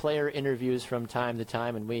special player interviews from time to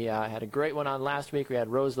time, and we had a great one on last week. We had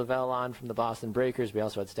Rose Lavelle on from the Boston Breakers. We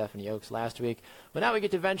also had Stephanie Oakes last week. But now we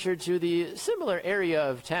get to venture to the similar area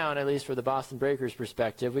of town, at least for the Boston Breakers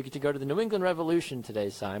perspective. We get to go to the New England Revolution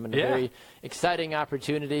today, Simon. A very exciting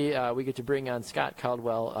opportunity. We get to bring on Scott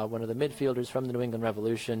Caldwell, one of the midfielders from the New England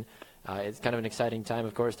Revolution. It's kind of an exciting time,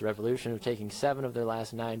 of course. The Revolution of taking 7 of their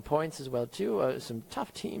last 9 points as well, too. Some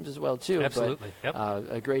tough teams as well, too. Absolutely. But,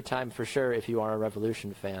 a great time for sure if you are a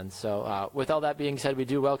Revolution fan. So with all that being said, we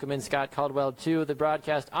do welcome in Scott Caldwell to the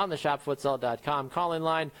broadcast on the shopfutsal.com call-in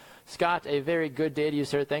line. Scott, a very good day to you,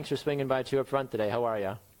 sir. Thanks for swinging by 2 Up Front today. How are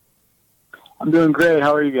you? I'm doing great.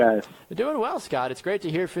 How are you guys? Doing well, Scott. It's great to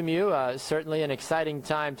hear from you. Certainly an exciting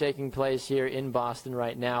time taking place here in Boston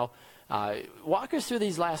right now. Walk us through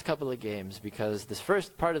these last couple of games, because this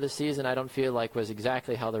first part of the season I don't feel like was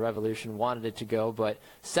exactly how the Revolution wanted it to go, but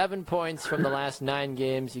 7 points from the last 9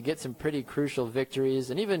 games. You get some pretty crucial victories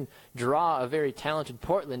and even draw a very talented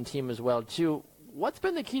Portland team as well, too. What's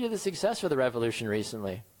been the key to the success for the Revolution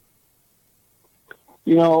recently?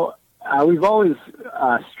 We've always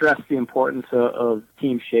stressed the importance of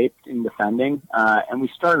team shape in defending, and we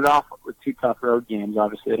started off with 2 tough road games.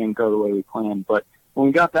 Obviously, it didn't go the way we planned, but when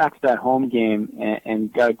we got back to that home game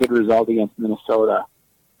and got a good result against Minnesota,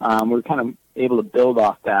 we were kind of able to build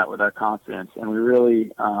off that with our confidence, and we really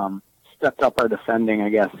stepped up our defending, I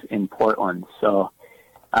guess, in Portland. So,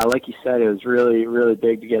 like you said, it was really, really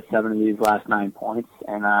big to get 7 of these last 9 points,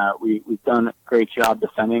 and we've done a great job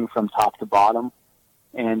defending from top to bottom,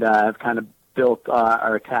 and have kind of built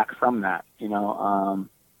our attack from that,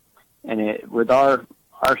 with our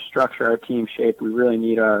structure, our team shape, we really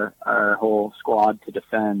need our whole squad to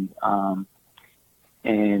defend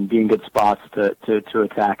and be in good spots to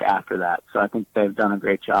attack after that. So I think they've done a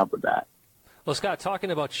great job with that. Well, Scott,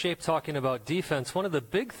 talking about shape, talking about defense, one of the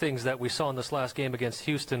big things that we saw in this last game against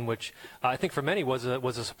Houston, which I think for many was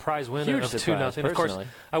a surprise win of 2-0. Of course,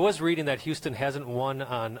 I was reading that Houston hasn't won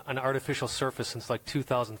on an artificial surface since like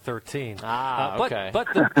 2013. Okay.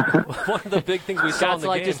 But one of the big things we saw in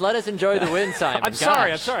the game. Just let us enjoy the win, Simon. I'm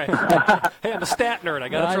sorry. Hey, I'm a stat nerd. I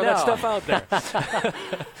got to throw that stuff out there.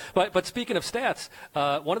 But speaking of stats,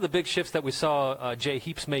 one of the big shifts that we saw Jay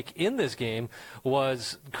Heaps make in this game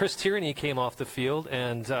was Chris Tierney came off off the field,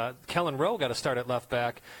 and Kellen Rowe got a start at left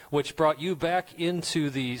back, which brought you back into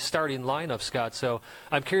the starting lineup, Scott. So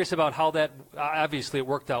I'm curious about how that, obviously it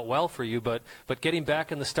worked out well for you, but getting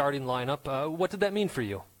back in the starting lineup, what did that mean for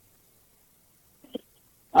you?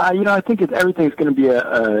 I think everything's going to be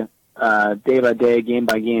a day-by-day,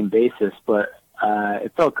 game-by-game basis, but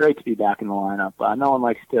it felt great to be back in the lineup. No one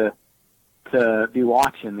likes to be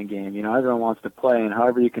watching the game. Everyone wants to play, and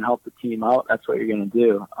however you can help the team out, that's what you're going to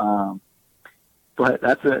do. But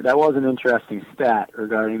that was an interesting stat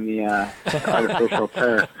regarding the artificial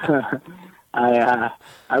turf.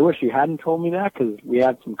 I wish you hadn't told me that, because we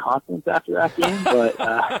had some confidence after that game. But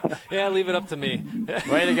yeah, leave it up to me.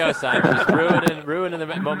 Way to go, Simon! Just ruining the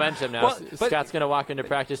momentum now. Scott's gonna walk into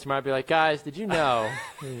practice tomorrow and be like, "Guys, did you know?"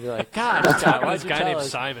 And be like, "God, Scott, why'd this you guy tell named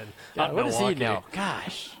us?" Simon. God, what does he know?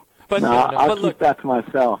 Gosh. But, I'll keep that to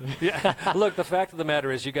myself. Yeah, look, the fact of the matter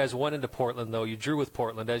is you guys went into Portland, though. You drew with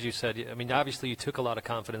Portland, as you said. I mean, obviously you took a lot of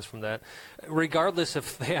confidence from that. Regardless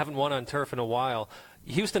if they haven't won on turf in a while,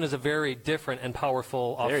 Houston is a very different and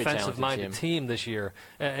powerful offensive-minded team this year,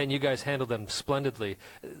 and you guys handled them splendidly.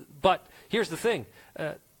 But here's the thing.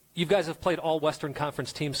 You guys have played all Western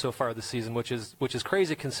Conference teams so far this season, which is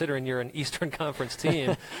crazy considering you're an Eastern Conference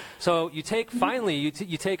team. So you take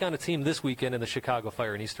on a team this weekend in the Chicago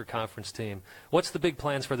Fire, an Eastern Conference team. What's the big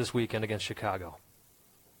plans for this weekend against Chicago?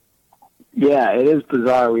 Yeah, it is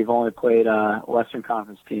bizarre. We've only played Western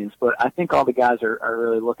Conference teams, but I think all the guys are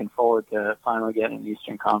really looking forward to finally getting an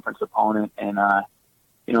Eastern Conference opponent, and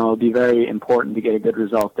it'll be very important to get a good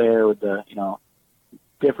result there with the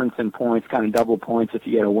difference in points, kind of double points if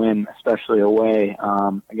you get a win, especially away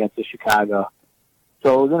against the Chicago.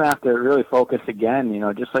 So we're going to have to really focus again,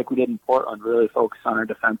 just like we did in Portland, really focus on our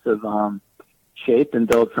defensive shape and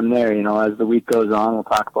build from there. As the week goes on, we'll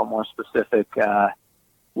talk about more specific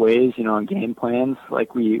ways, and game plans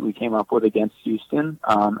like we came up with against Houston,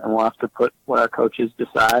 and we'll have to put what our coaches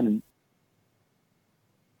decide and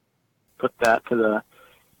put that to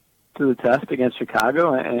the test against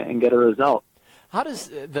Chicago and get a result. How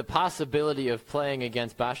does the possibility of playing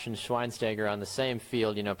against Bastian Schweinsteiger on the same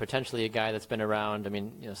field, potentially a guy that's been around,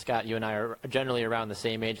 Scott, you and I are generally around the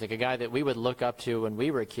same age, like a guy that we would look up to when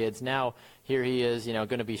we were kids. Now here he is, going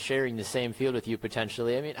to be sharing the same field with you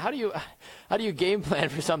potentially. How do you game plan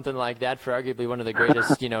for something like that for arguably one of the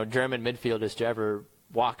greatest, German midfielders to ever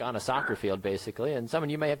walk on a soccer field, basically, and someone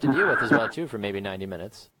you may have to deal with as well, too, for maybe 90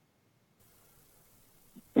 minutes?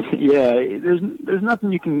 Yeah, there's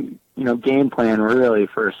nothing you can game plan really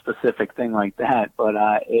for a specific thing like that, but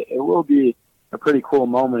it will be a pretty cool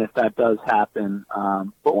moment if that does happen.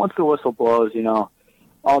 But once the whistle blows,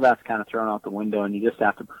 all that's kind of thrown out the window, and you just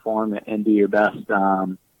have to perform it and do your best,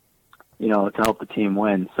 to help the team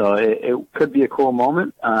win. So it could be a cool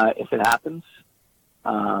moment if it happens.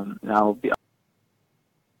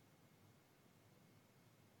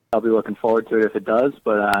 I'll be looking forward to it if it does,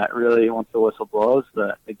 but really once the whistle blows,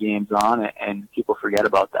 the game's on, and people forget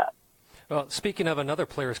about that. Well, speaking of another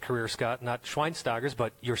player's career, Scott, not Schweinsteiger's,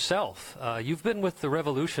 but yourself. You've been with the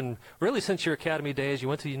Revolution really since your academy days. You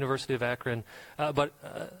went to the University of Akron, but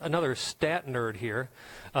another stat nerd here.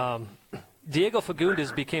 Diego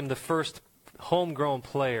Fagundes became the first homegrown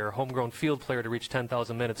field player to reach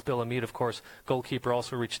 10,000 minutes. Bill Hamid, of course, goalkeeper,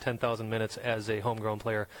 also reached 10,000 minutes as a homegrown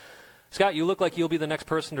player. Scott, you look like you'll be the next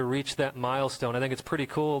person to reach that milestone. I think it's pretty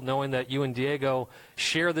cool knowing that you and Diego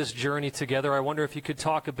share this journey together. I wonder if you could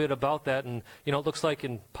talk a bit about that. And, it looks like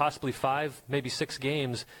in possibly 5, maybe 6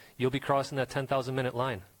 games, you'll be crossing that 10,000-minute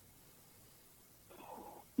line.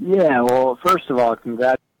 Yeah, well, first of all,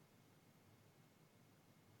 congratulations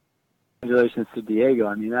to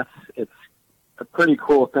Diego. It's a pretty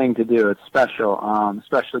cool thing to do. It's special,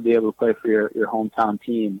 especially to be able to play for your hometown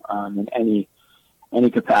team in any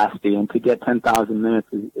capacity, and to get 10,000 minutes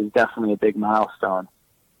is definitely a big milestone.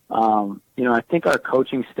 I think our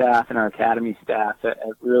coaching staff and our academy staff have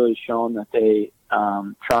really shown that they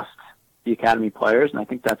trust the academy players, and I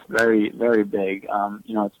think that's very, very big.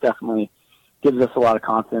 It's definitely gives us a lot of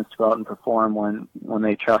confidence to go out and perform when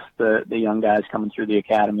they trust the young guys coming through the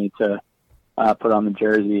academy to put on the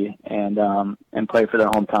jersey and play for their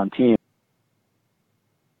hometown team.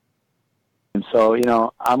 And so,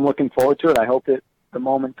 I'm looking forward to it. I hope the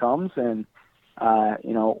moment comes, and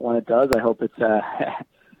when it does, I hope it's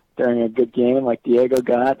during a good game like Diego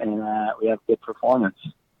got, and we have good performance.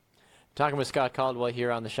 Talking with Scott Caldwell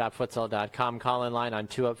here on the ShopFutsal.com call-in line on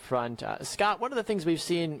 2 Up Front. Scott, one of the things we've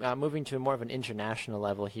seen moving to more of an international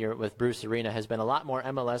level here with Bruce Arena has been a lot more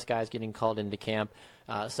MLS guys getting called into camp.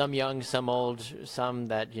 Some young, some old, some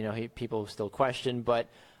that people still question. But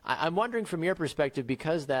I'm wondering from your perspective,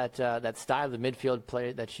 because that style of midfield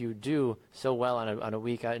play that you do so well on a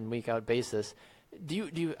week out and week out basis, do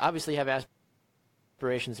you obviously have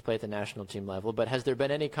aspirations to play at the national team level, but has there been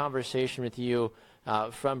any conversation with you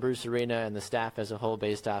from Bruce Arena and the staff as a whole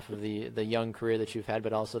based off of the young career that you've had,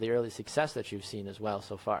 but also the early success that you've seen as well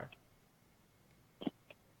so far?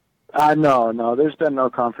 No, there's been no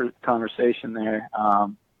conversation there.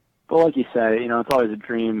 But like you said, it's always a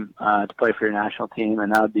dream to play for your national team,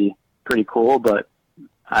 and that would be pretty cool. But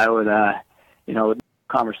I would, with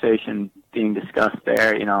conversation being discussed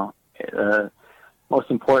there, most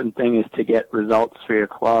important thing is to get results for your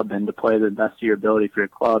club and to play the best of your ability for your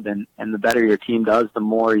club. And the better your team does, the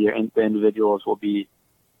more the individuals will be,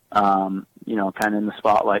 kind of in the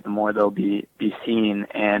spotlight, the more they'll be seen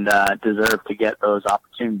and deserve to get those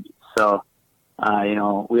opportunities. So,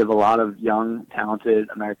 we have a lot of young, talented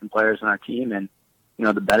American players on our team, and,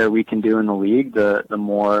 the better we can do in the league, the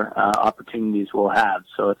more opportunities we'll have.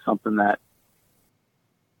 So it's something that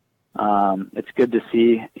it's good to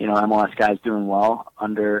see, MLS guys doing well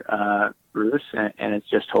under Bruce, and it's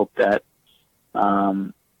just hope that,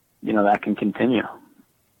 that can continue.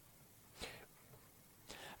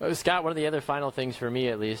 Scott, one of the other final things for me,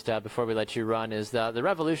 at least, before we let you run, is the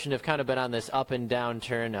Revolution have kind of been on this up and down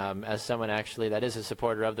turn. As someone actually that is a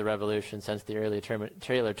supporter of the Revolution since the early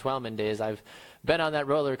Taylor Twellman days, I've been on that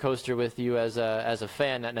roller coaster with you as a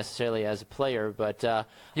fan, not necessarily as a player. But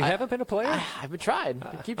you haven't been a player? I've tried.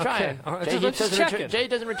 Keep trying. Okay. Jay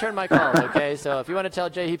doesn't return my calls. Okay, so if you want to tell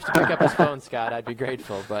Jay Heaps to pick up his phone, Scott, I'd be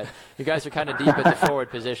grateful. But you guys are kind of deep at the forward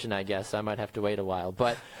position, I guess. So I might have to wait a while.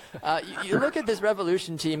 But you look at this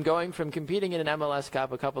Revolution team going from competing in an MLS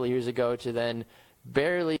Cup a couple of years ago to then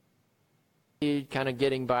barely kind of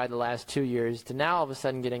getting by the last 2 years to now all of a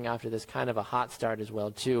sudden getting after this kind of a hot start as well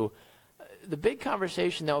too. The big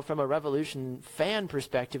conversation, though, from a Revolution fan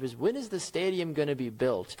perspective is, when is the stadium going to be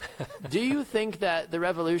built? Do you think that the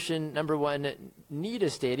Revolution, number one, need a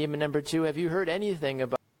stadium? And number two, have you heard anything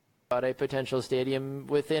about a potential stadium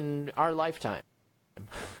within our lifetime?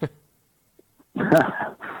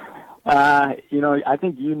 I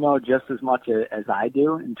think just as much as I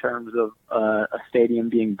do in terms of a stadium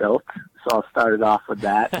being built. So I'll start it off with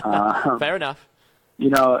that. Fair enough.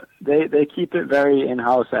 They keep it very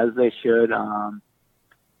in-house, as they should.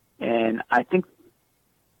 And I think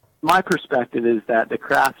my perspective is that the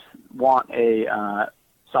Crafts want a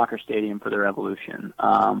soccer stadium for the Revolution.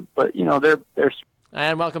 But, they're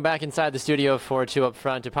And welcome back inside the studio for Two Up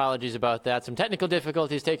Front. Apologies about that. Some technical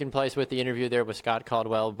difficulties taking place with the interview there with Scott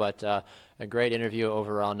Caldwell, but a great interview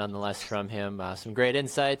overall nonetheless from him. Some great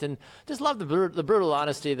insight, and just love the brutal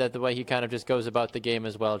honesty that the way he kind of just goes about the game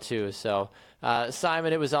as well too. So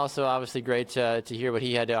Simon, it was also obviously great to hear what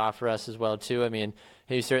he had to offer us as well too. I mean,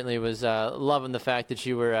 he certainly was loving the fact that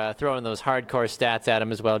you were throwing those hardcore stats at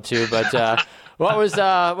him as well too. But what was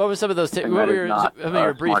some of those? What were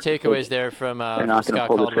your brief takeaways there from Scott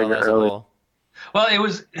Caldwell as a whole? Well, it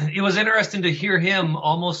was interesting to hear him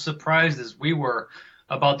almost surprised as we were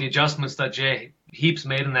about the adjustments that Jay Heaps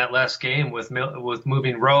made in that last game with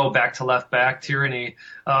moving Rowe back to left back, Tierney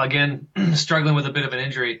again struggling with a bit of an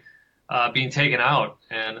injury, being taken out,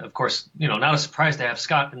 and of course not a surprise to have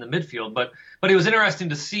Scott in the midfield, but it was interesting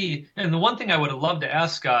to see. And the one thing I would have loved to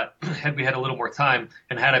ask Scott, had we had a little more time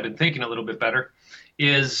and had I been thinking a little bit better,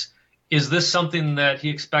 is this something that he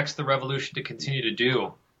expects the Revolution to continue to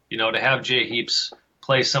do? To have Jay Heaps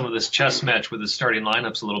play some of this chess match with his starting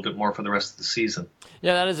lineups a little bit more for the rest of the season.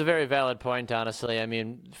 Yeah, that is a very valid point, honestly. I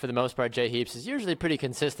mean, for the most part, Jay Heaps is usually pretty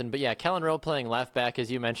consistent. But yeah, Kellen Rowe playing left back,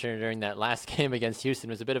 as you mentioned during that last game against Houston,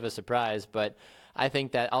 was a bit of a surprise. But I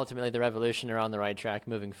think that ultimately the Revolution are on the right track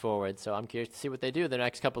moving forward. So I'm curious to see what they do the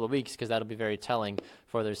next couple of weeks, because that'll be very telling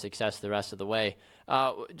for their success the rest of the way.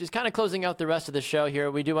 Just kind of closing out the rest of the show here,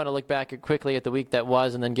 we do want to look back quickly at the week that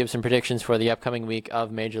was and then give some predictions for the upcoming week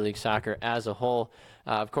of Major League Soccer as a whole.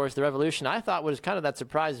 Of course, the Revolution, I thought, was kind of that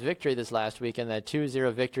surprise victory this last weekend, that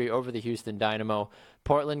 2-0 victory over the Houston Dynamo.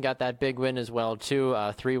 Portland got that big win as well, too,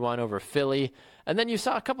 3-1 over Philly. And then you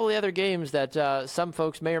saw a couple of the other games that some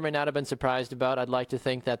folks may or may not have been surprised about. I'd like to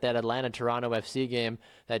think that Atlanta-Toronto FC game,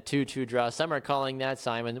 that 2-2 draw, some are calling that,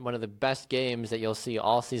 Simon, one of the best games that you'll see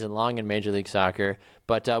all season long in Major League Soccer.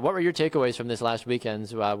 But what were your takeaways from this last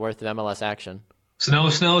weekend's worth of MLS action? Snow.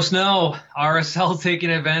 RSL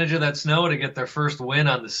taking advantage of that snow to get their first win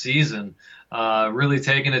on the season. Really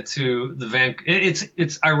taking it to the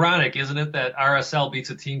It's ironic, isn't it, that RSL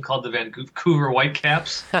beats a team called the Vancouver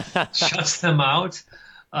Whitecaps, shuts them out.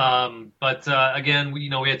 But again, we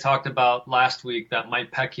had talked about last week that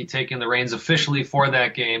Mike Petke taking the reins officially for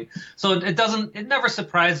that game. So it never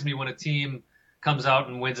surprises me when a team comes out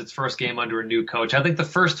and wins its first game under a new coach. I think the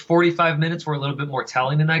first 45 minutes were a little bit more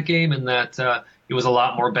telling in that game, in that it was a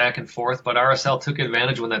lot more back and forth, but RSL took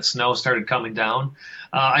advantage when that snow started coming down.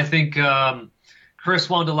 I think Chris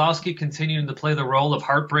Wondolowski continuing to play the role of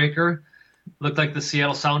heartbreaker. Looked like the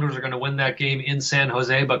Seattle Sounders are going to win that game in San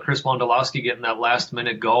Jose, but Chris Wondolowski getting that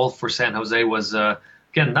last-minute goal for San Jose was,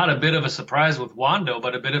 again, not a bit of a surprise with Wondo,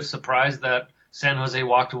 but a bit of surprise that San Jose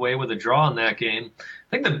walked away with a draw in that game. I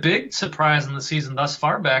think the big surprise in the season thus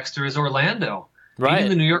far, Baxter, is Orlando. Right. Beating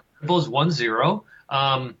the New York Red Bulls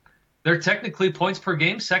 1-0. They're technically points per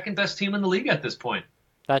game, second best team in the league at this point.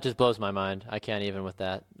 That just blows my mind. I can't even with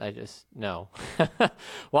that. No.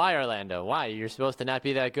 Why Orlando? Why? You're supposed to not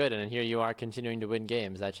be that good, and here you are continuing to win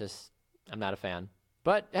games. I'm not a fan.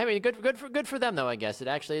 But I mean, good for them though. I guess it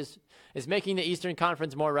actually is making the Eastern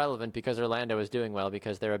Conference more relevant because Orlando is doing well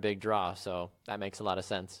because they're a big draw. So that makes a lot of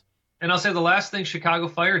sense. And I'll say the last thing, Chicago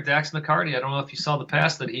fired Dax McCarty. I don't know if you saw the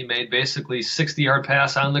pass that he made, basically 60-yard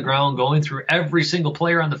pass on the ground, going through every single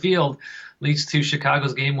player on the field, leads to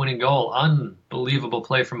Chicago's game-winning goal. Unbelievable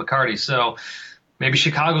play from McCarty. So maybe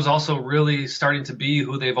Chicago's also really starting to be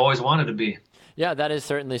who they've always wanted to be. Yeah, that is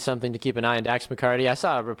certainly something to keep an eye on. Dax McCarty, I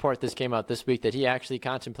saw a report this came out this week that he actually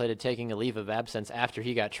contemplated taking a leave of absence after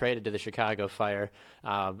he got traded to the Chicago Fire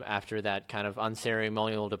after that kind of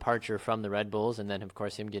unceremonial departure from the Red Bulls, and then, of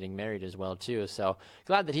course, him getting married as well, too. So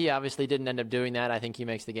glad that he obviously didn't end up doing that. I think he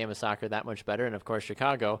makes the game of soccer that much better, and, of course,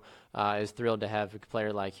 Chicago is thrilled to have a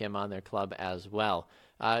player like him on their club as well.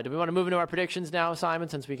 Do we want to move into our predictions now, Simon,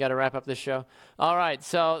 since we got to wrap up this show? All right,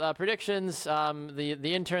 so predictions, the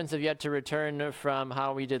interns have yet to return from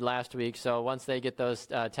how we did last week, so once they get those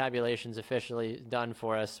tabulations officially done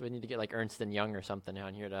for us, we need to get like Ernst & Young or something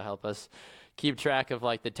on here to help us keep track of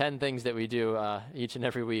like the 10 things that we do each and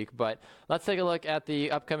every week. But let's take a look at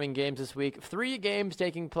the upcoming games this week. 3 games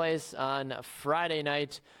taking place on Friday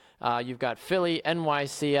night. You've got Philly,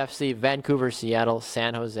 NYCFC, Vancouver, Seattle,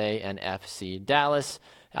 San Jose, and FC Dallas.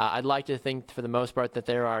 I'd like to think, for the most part, that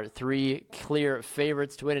there are 3 clear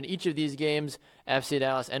favorites to win in each of these games, FC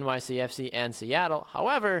Dallas, NYCFC, and Seattle.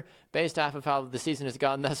 However, based off of how the season has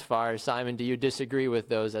gone thus far, Simon, do you disagree with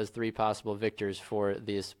those as 3 possible victors for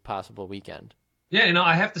this possible weekend? Yeah,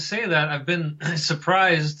 I have to say that I've been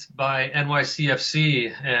surprised by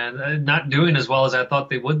NYCFC and not doing as well as I thought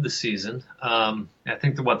they would this season. I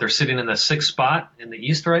think they're sitting in the 6th spot in the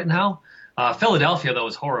East right now. Philadelphia, though,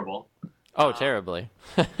 is horrible. Oh, terribly.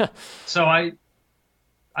 So I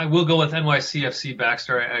will go with NYCFC,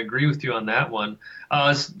 Baxter. I agree with you on that one.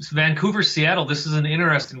 Vancouver, Seattle, this is an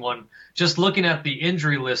interesting one. Just looking at the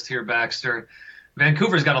injury list here, Baxter,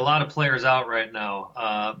 Vancouver's got a lot of players out right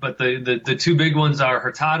now, but the 2 big ones are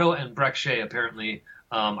Hurtado and Brek Shea, apparently,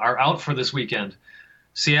 are out for this weekend.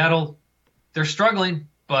 Seattle, they're struggling,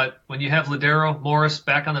 but when you have Ladero, Morris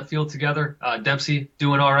back on the field together, Dempsey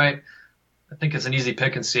doing all right, I think it's an easy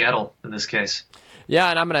pick in Seattle in this case. Yeah,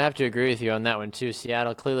 and I'm going to have to agree with you on that one, too.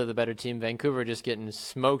 Seattle, clearly the better team. Vancouver just getting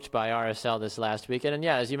smoked by RSL this last weekend. And,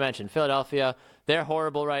 yeah, as you mentioned, Philadelphia, they're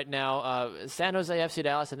horrible right now. San Jose, FC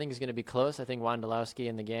Dallas, I think is going to be close. I think Wondolowski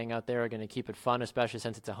and the gang out there are going to keep it fun, especially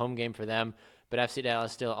since it's a home game for them. But FC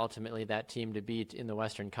Dallas still ultimately that team to beat in the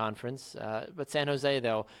Western Conference. But San Jose,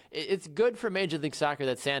 though, it's good for Major League Soccer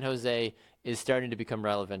that San Jose is starting to become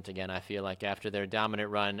relevant again, I feel like, after their dominant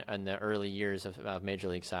run in the early years of Major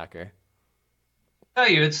League Soccer. tell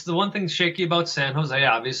you, it's the one thing shaky about San Jose,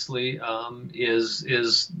 obviously,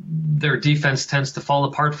 is their defense tends to fall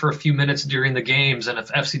apart for a few minutes during the games, and if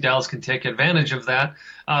FC Dallas can take advantage of that,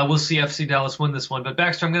 we'll see FC Dallas win this one. But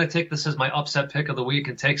Baxter, I'm going to take this as my upset pick of the week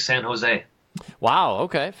and take San Jose. Wow,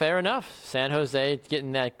 okay, fair enough. San Jose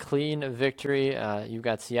getting that clean victory. You've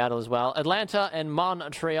got Seattle as well. Atlanta and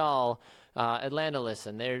Montreal. Atlanta,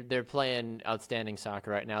 listen, they're playing outstanding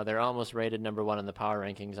soccer right now. They're almost rated number 1 in the power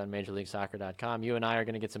rankings on MajorLeagueSoccer.com. You and I are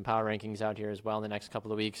going to get some power rankings out here as well in the next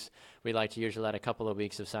couple of weeks. We like to usually let a couple of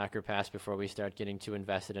weeks of soccer pass before we start getting too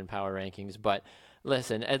invested in power rankings. But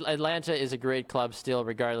listen, Atlanta is a great club still,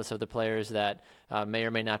 regardless of the players that may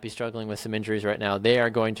or may not be struggling with some injuries right now. They are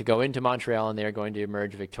going to go into Montreal, and they are going to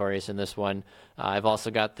emerge victorious in this one. I've also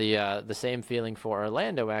got the same feeling for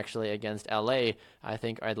Orlando, actually, against L.A. I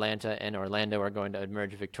think Atlanta and Orlando are going to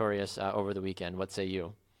emerge victorious over the weekend. What say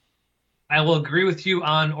you? I will agree with you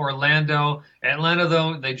on Orlando. Atlanta,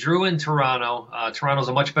 though, they drew in Toronto. Toronto's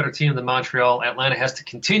a much better team than Montreal. Atlanta has to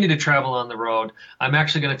continue to travel on the road. I'm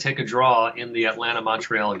actually going to take a draw in the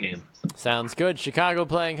Atlanta-Montreal game. Sounds good. Chicago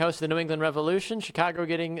playing host to the New England Revolution. Chicago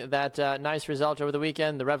getting that nice result over the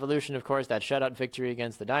weekend. The Revolution, of course, that shutout victory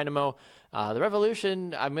against the Dynamo. The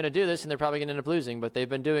Revolution, I'm going to do this, and they're probably going to end up losing, but they've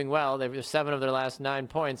been doing well. 7 of their last 9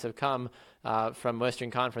 points have come from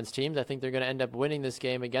Western Conference teams. I think they're going to end up winning this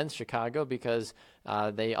game against Chicago because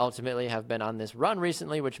they ultimately have been on this run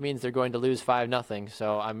recently, which means they're going to lose 5-0.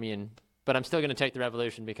 So, but I'm still going to take the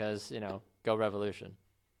Revolution because, go Revolution.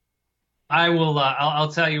 I will.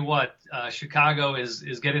 I'll tell you what. Chicago is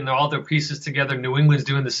getting all their pieces together. New England's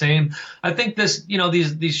doing the same. I think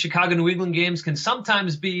these Chicago New England games can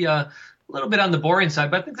sometimes be a little bit on the boring side,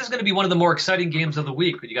 but I think this is going to be one of the more exciting games of the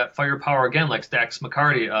week. You got firepower again, like Dax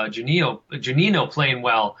McCarty, Janino playing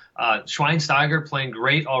well, Schweinsteiger playing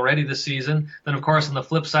great already this season. Then of course on the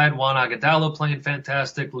flip side, Juan Agudelo playing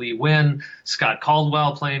fantastic, Lee Wynn, Scott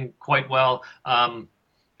Caldwell playing quite well.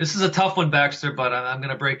 This is a tough one, Baxter, but I'm going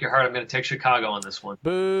to break your heart. I'm going to take Chicago on this one.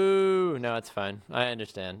 Boo! No, it's fine. I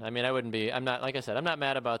understand. I'm not, like I said, I'm not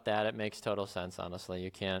mad about that. It makes total sense, honestly. You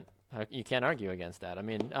can't argue against that.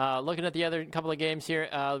 Looking at the other couple of games here,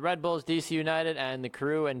 Red Bulls, DC United, and the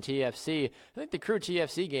Crew and TFC. I think the Crew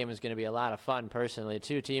TFC game is going to be a lot of fun, personally.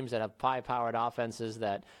 2 teams that have high-powered offenses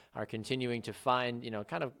that are continuing to find,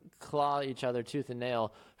 kind of claw each other tooth and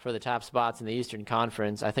nail for the top spots in the Eastern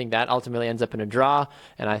Conference. I think that ultimately ends up in a draw,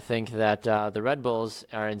 and I think that the Red Bulls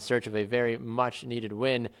are in search of a very much-needed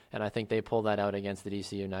win, and I think they pull that out against the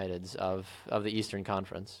DC Uniteds of the Eastern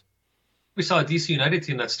Conference. We saw a DC United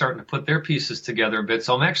team that's starting to put their pieces together a bit.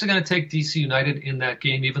 So I'm actually going to take DC United in that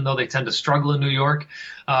game, even though they tend to struggle in New York.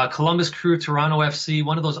 Columbus Crew, Toronto FC,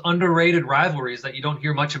 one of those underrated rivalries that you don't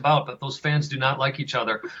hear much about, but those fans do not like each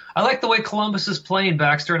other. I like the way Columbus is playing,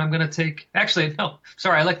 Baxter, and I'm going to take –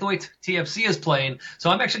 I like the way TFC is playing, so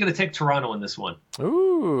I'm actually going to take Toronto in this one.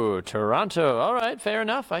 Ooh, Toronto. All right, fair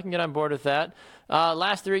enough. I can get on board with that.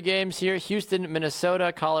 Last 3 games here, Houston,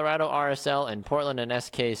 Minnesota, Colorado, RSL, and Portland and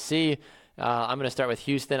SKC. I'm going to start with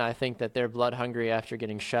Houston. I think that they're blood hungry after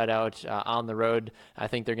getting shut out on the road. I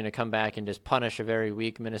think they're going to come back and just punish a very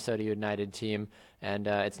weak Minnesota United team, and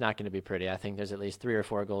it's not going to be pretty. I think there's at least 3 or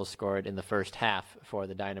 4 goals scored in the first half for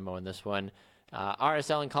the Dynamo in this one.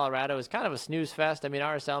 RSL in Colorado is kind of a snooze fest.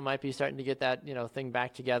 RSL might be starting to get that thing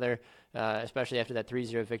back together, especially after that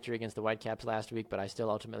 3-0 victory against the Whitecaps last week. But I still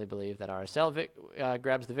ultimately believe that RSL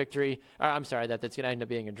grabs the victory. That it's going to end up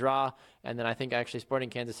being a draw. And then I think actually Sporting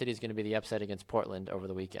Kansas City is going to be the upset against Portland over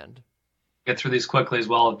the weekend. Get through these quickly as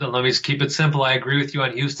well. Let me just keep it simple. I agree with you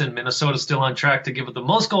on Houston. Minnesota's still on track to give it the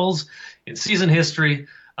most goals in season history.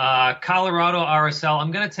 Colorado, RSL. I'm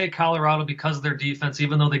going to take Colorado because of their defense,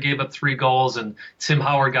 even though they gave up 3 goals and Tim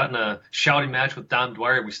Howard got in a shouting match with Dom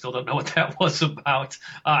Dwyer. We still don't know what that was about.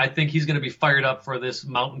 I think he's going to be fired up for this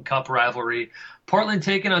Mountain Cup rivalry. Portland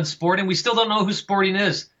taking on Sporting. We still don't know who Sporting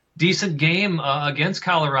is. Decent game against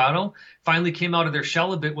Colorado. Finally came out of their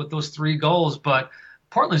shell a bit with those 3 goals, but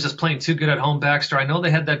Portland's just playing too good at home, Baxter. I know they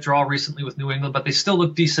had that draw recently with New England, but they still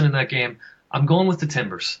look decent in that game. I'm going with the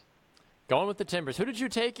Timbers. Going with the Timbers. Who did you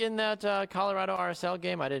take in that Colorado RSL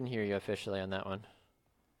game? I didn't hear you officially on that one.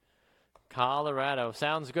 Colorado.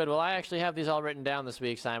 Sounds good. Well, I actually have these all written down this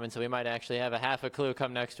week, Simon, so we might actually have a half a clue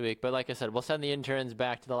come next week. But like I said, we'll send the interns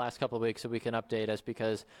back to the last couple of weeks so we can update us,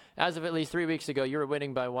 because as of at least 3 weeks ago, you were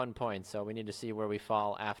winning by 1 point. So we need to see where we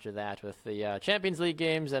fall after that with the Champions League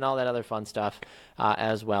games and all that other fun stuff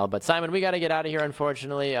as well. But Simon, we got to get out of here,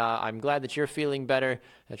 unfortunately. I'm glad that you're feeling better,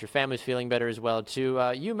 that your family's feeling better as well, too.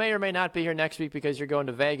 You may or may not be here next week because you're going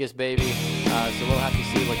to Vegas, baby. So we'll have to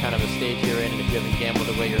see what kind of a state you're in and if you haven't gambled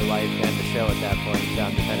away your life and the show at that point,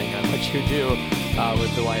 depending on what you do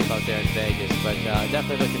with the wife out there in Vegas. But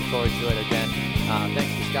definitely looking forward to it again.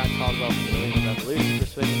 Thanks to Scott Caldwell from the New England Revolution for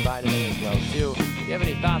swinging by today as well, too. If you have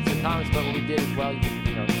any thoughts or comments about what we did as well, you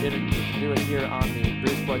can do it here on the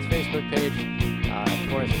Brew Sports Facebook page, of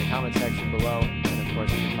course, in the comment section below. And, of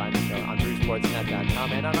course, you can find the show on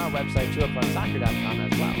brewsportsnet.com and on our website, 2upfrontsoccer.com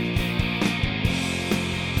as well.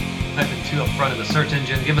 Type in 2 Up Front in the search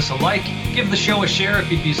engine. Give us a like. Give the show a share if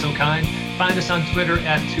you'd be so kind. Find us on Twitter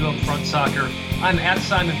at 2UpFrontSoccer. I'm at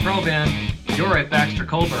Simon Provan. You're at Baxter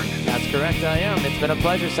Colburn. That's correct, I am. It's been a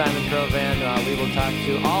pleasure, Simon Provan. We will talk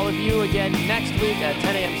to all of you again next week at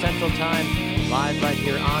 10 a.m. Central Time, live right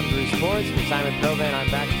here on Brew Sports. For Simon Provan, I'm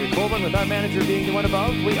Baxter Colburn, with our manager being the one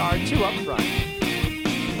above. We are 2 Up Front.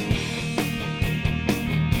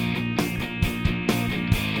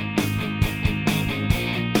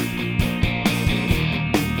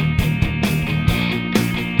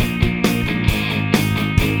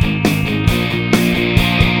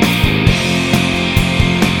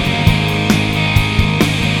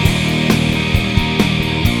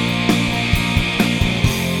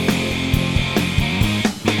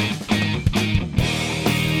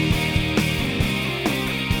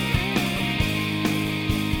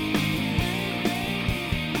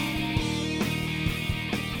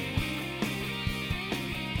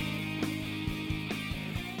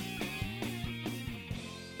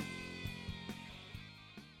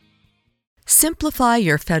 Simplify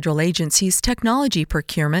your federal agency's technology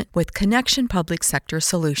procurement with Connection Public Sector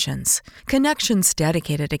Solutions. Connection's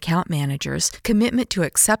dedicated account managers, commitment to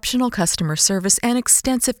exceptional customer service, and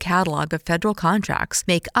extensive catalog of federal contracts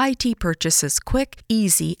make IT purchases quick,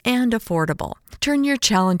 easy, and affordable. Turn your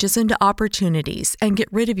challenges into opportunities and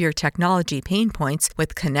get rid of your technology pain points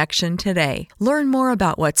with Connection today. Learn more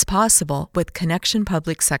about what's possible with Connection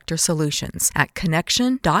Public Sector Solutions at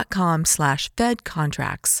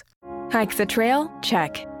connection.com/fedcontracts. Hike the trail?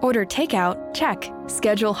 Check. Order takeout? Check.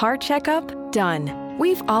 Schedule heart checkup? Done.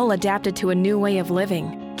 We've all adapted to a new way of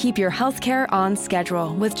living. Keep your healthcare on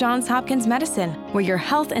schedule with Johns Hopkins Medicine, where your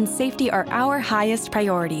health and safety are our highest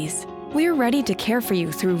priorities. We're ready to care for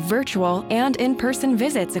you through virtual and in-person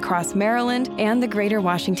visits across Maryland and the greater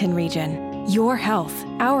Washington region. Your health,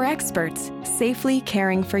 our experts, safely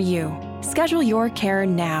caring for you. Schedule your care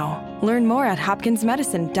now. Learn more at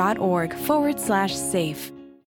hopkinsmedicine.org/safe.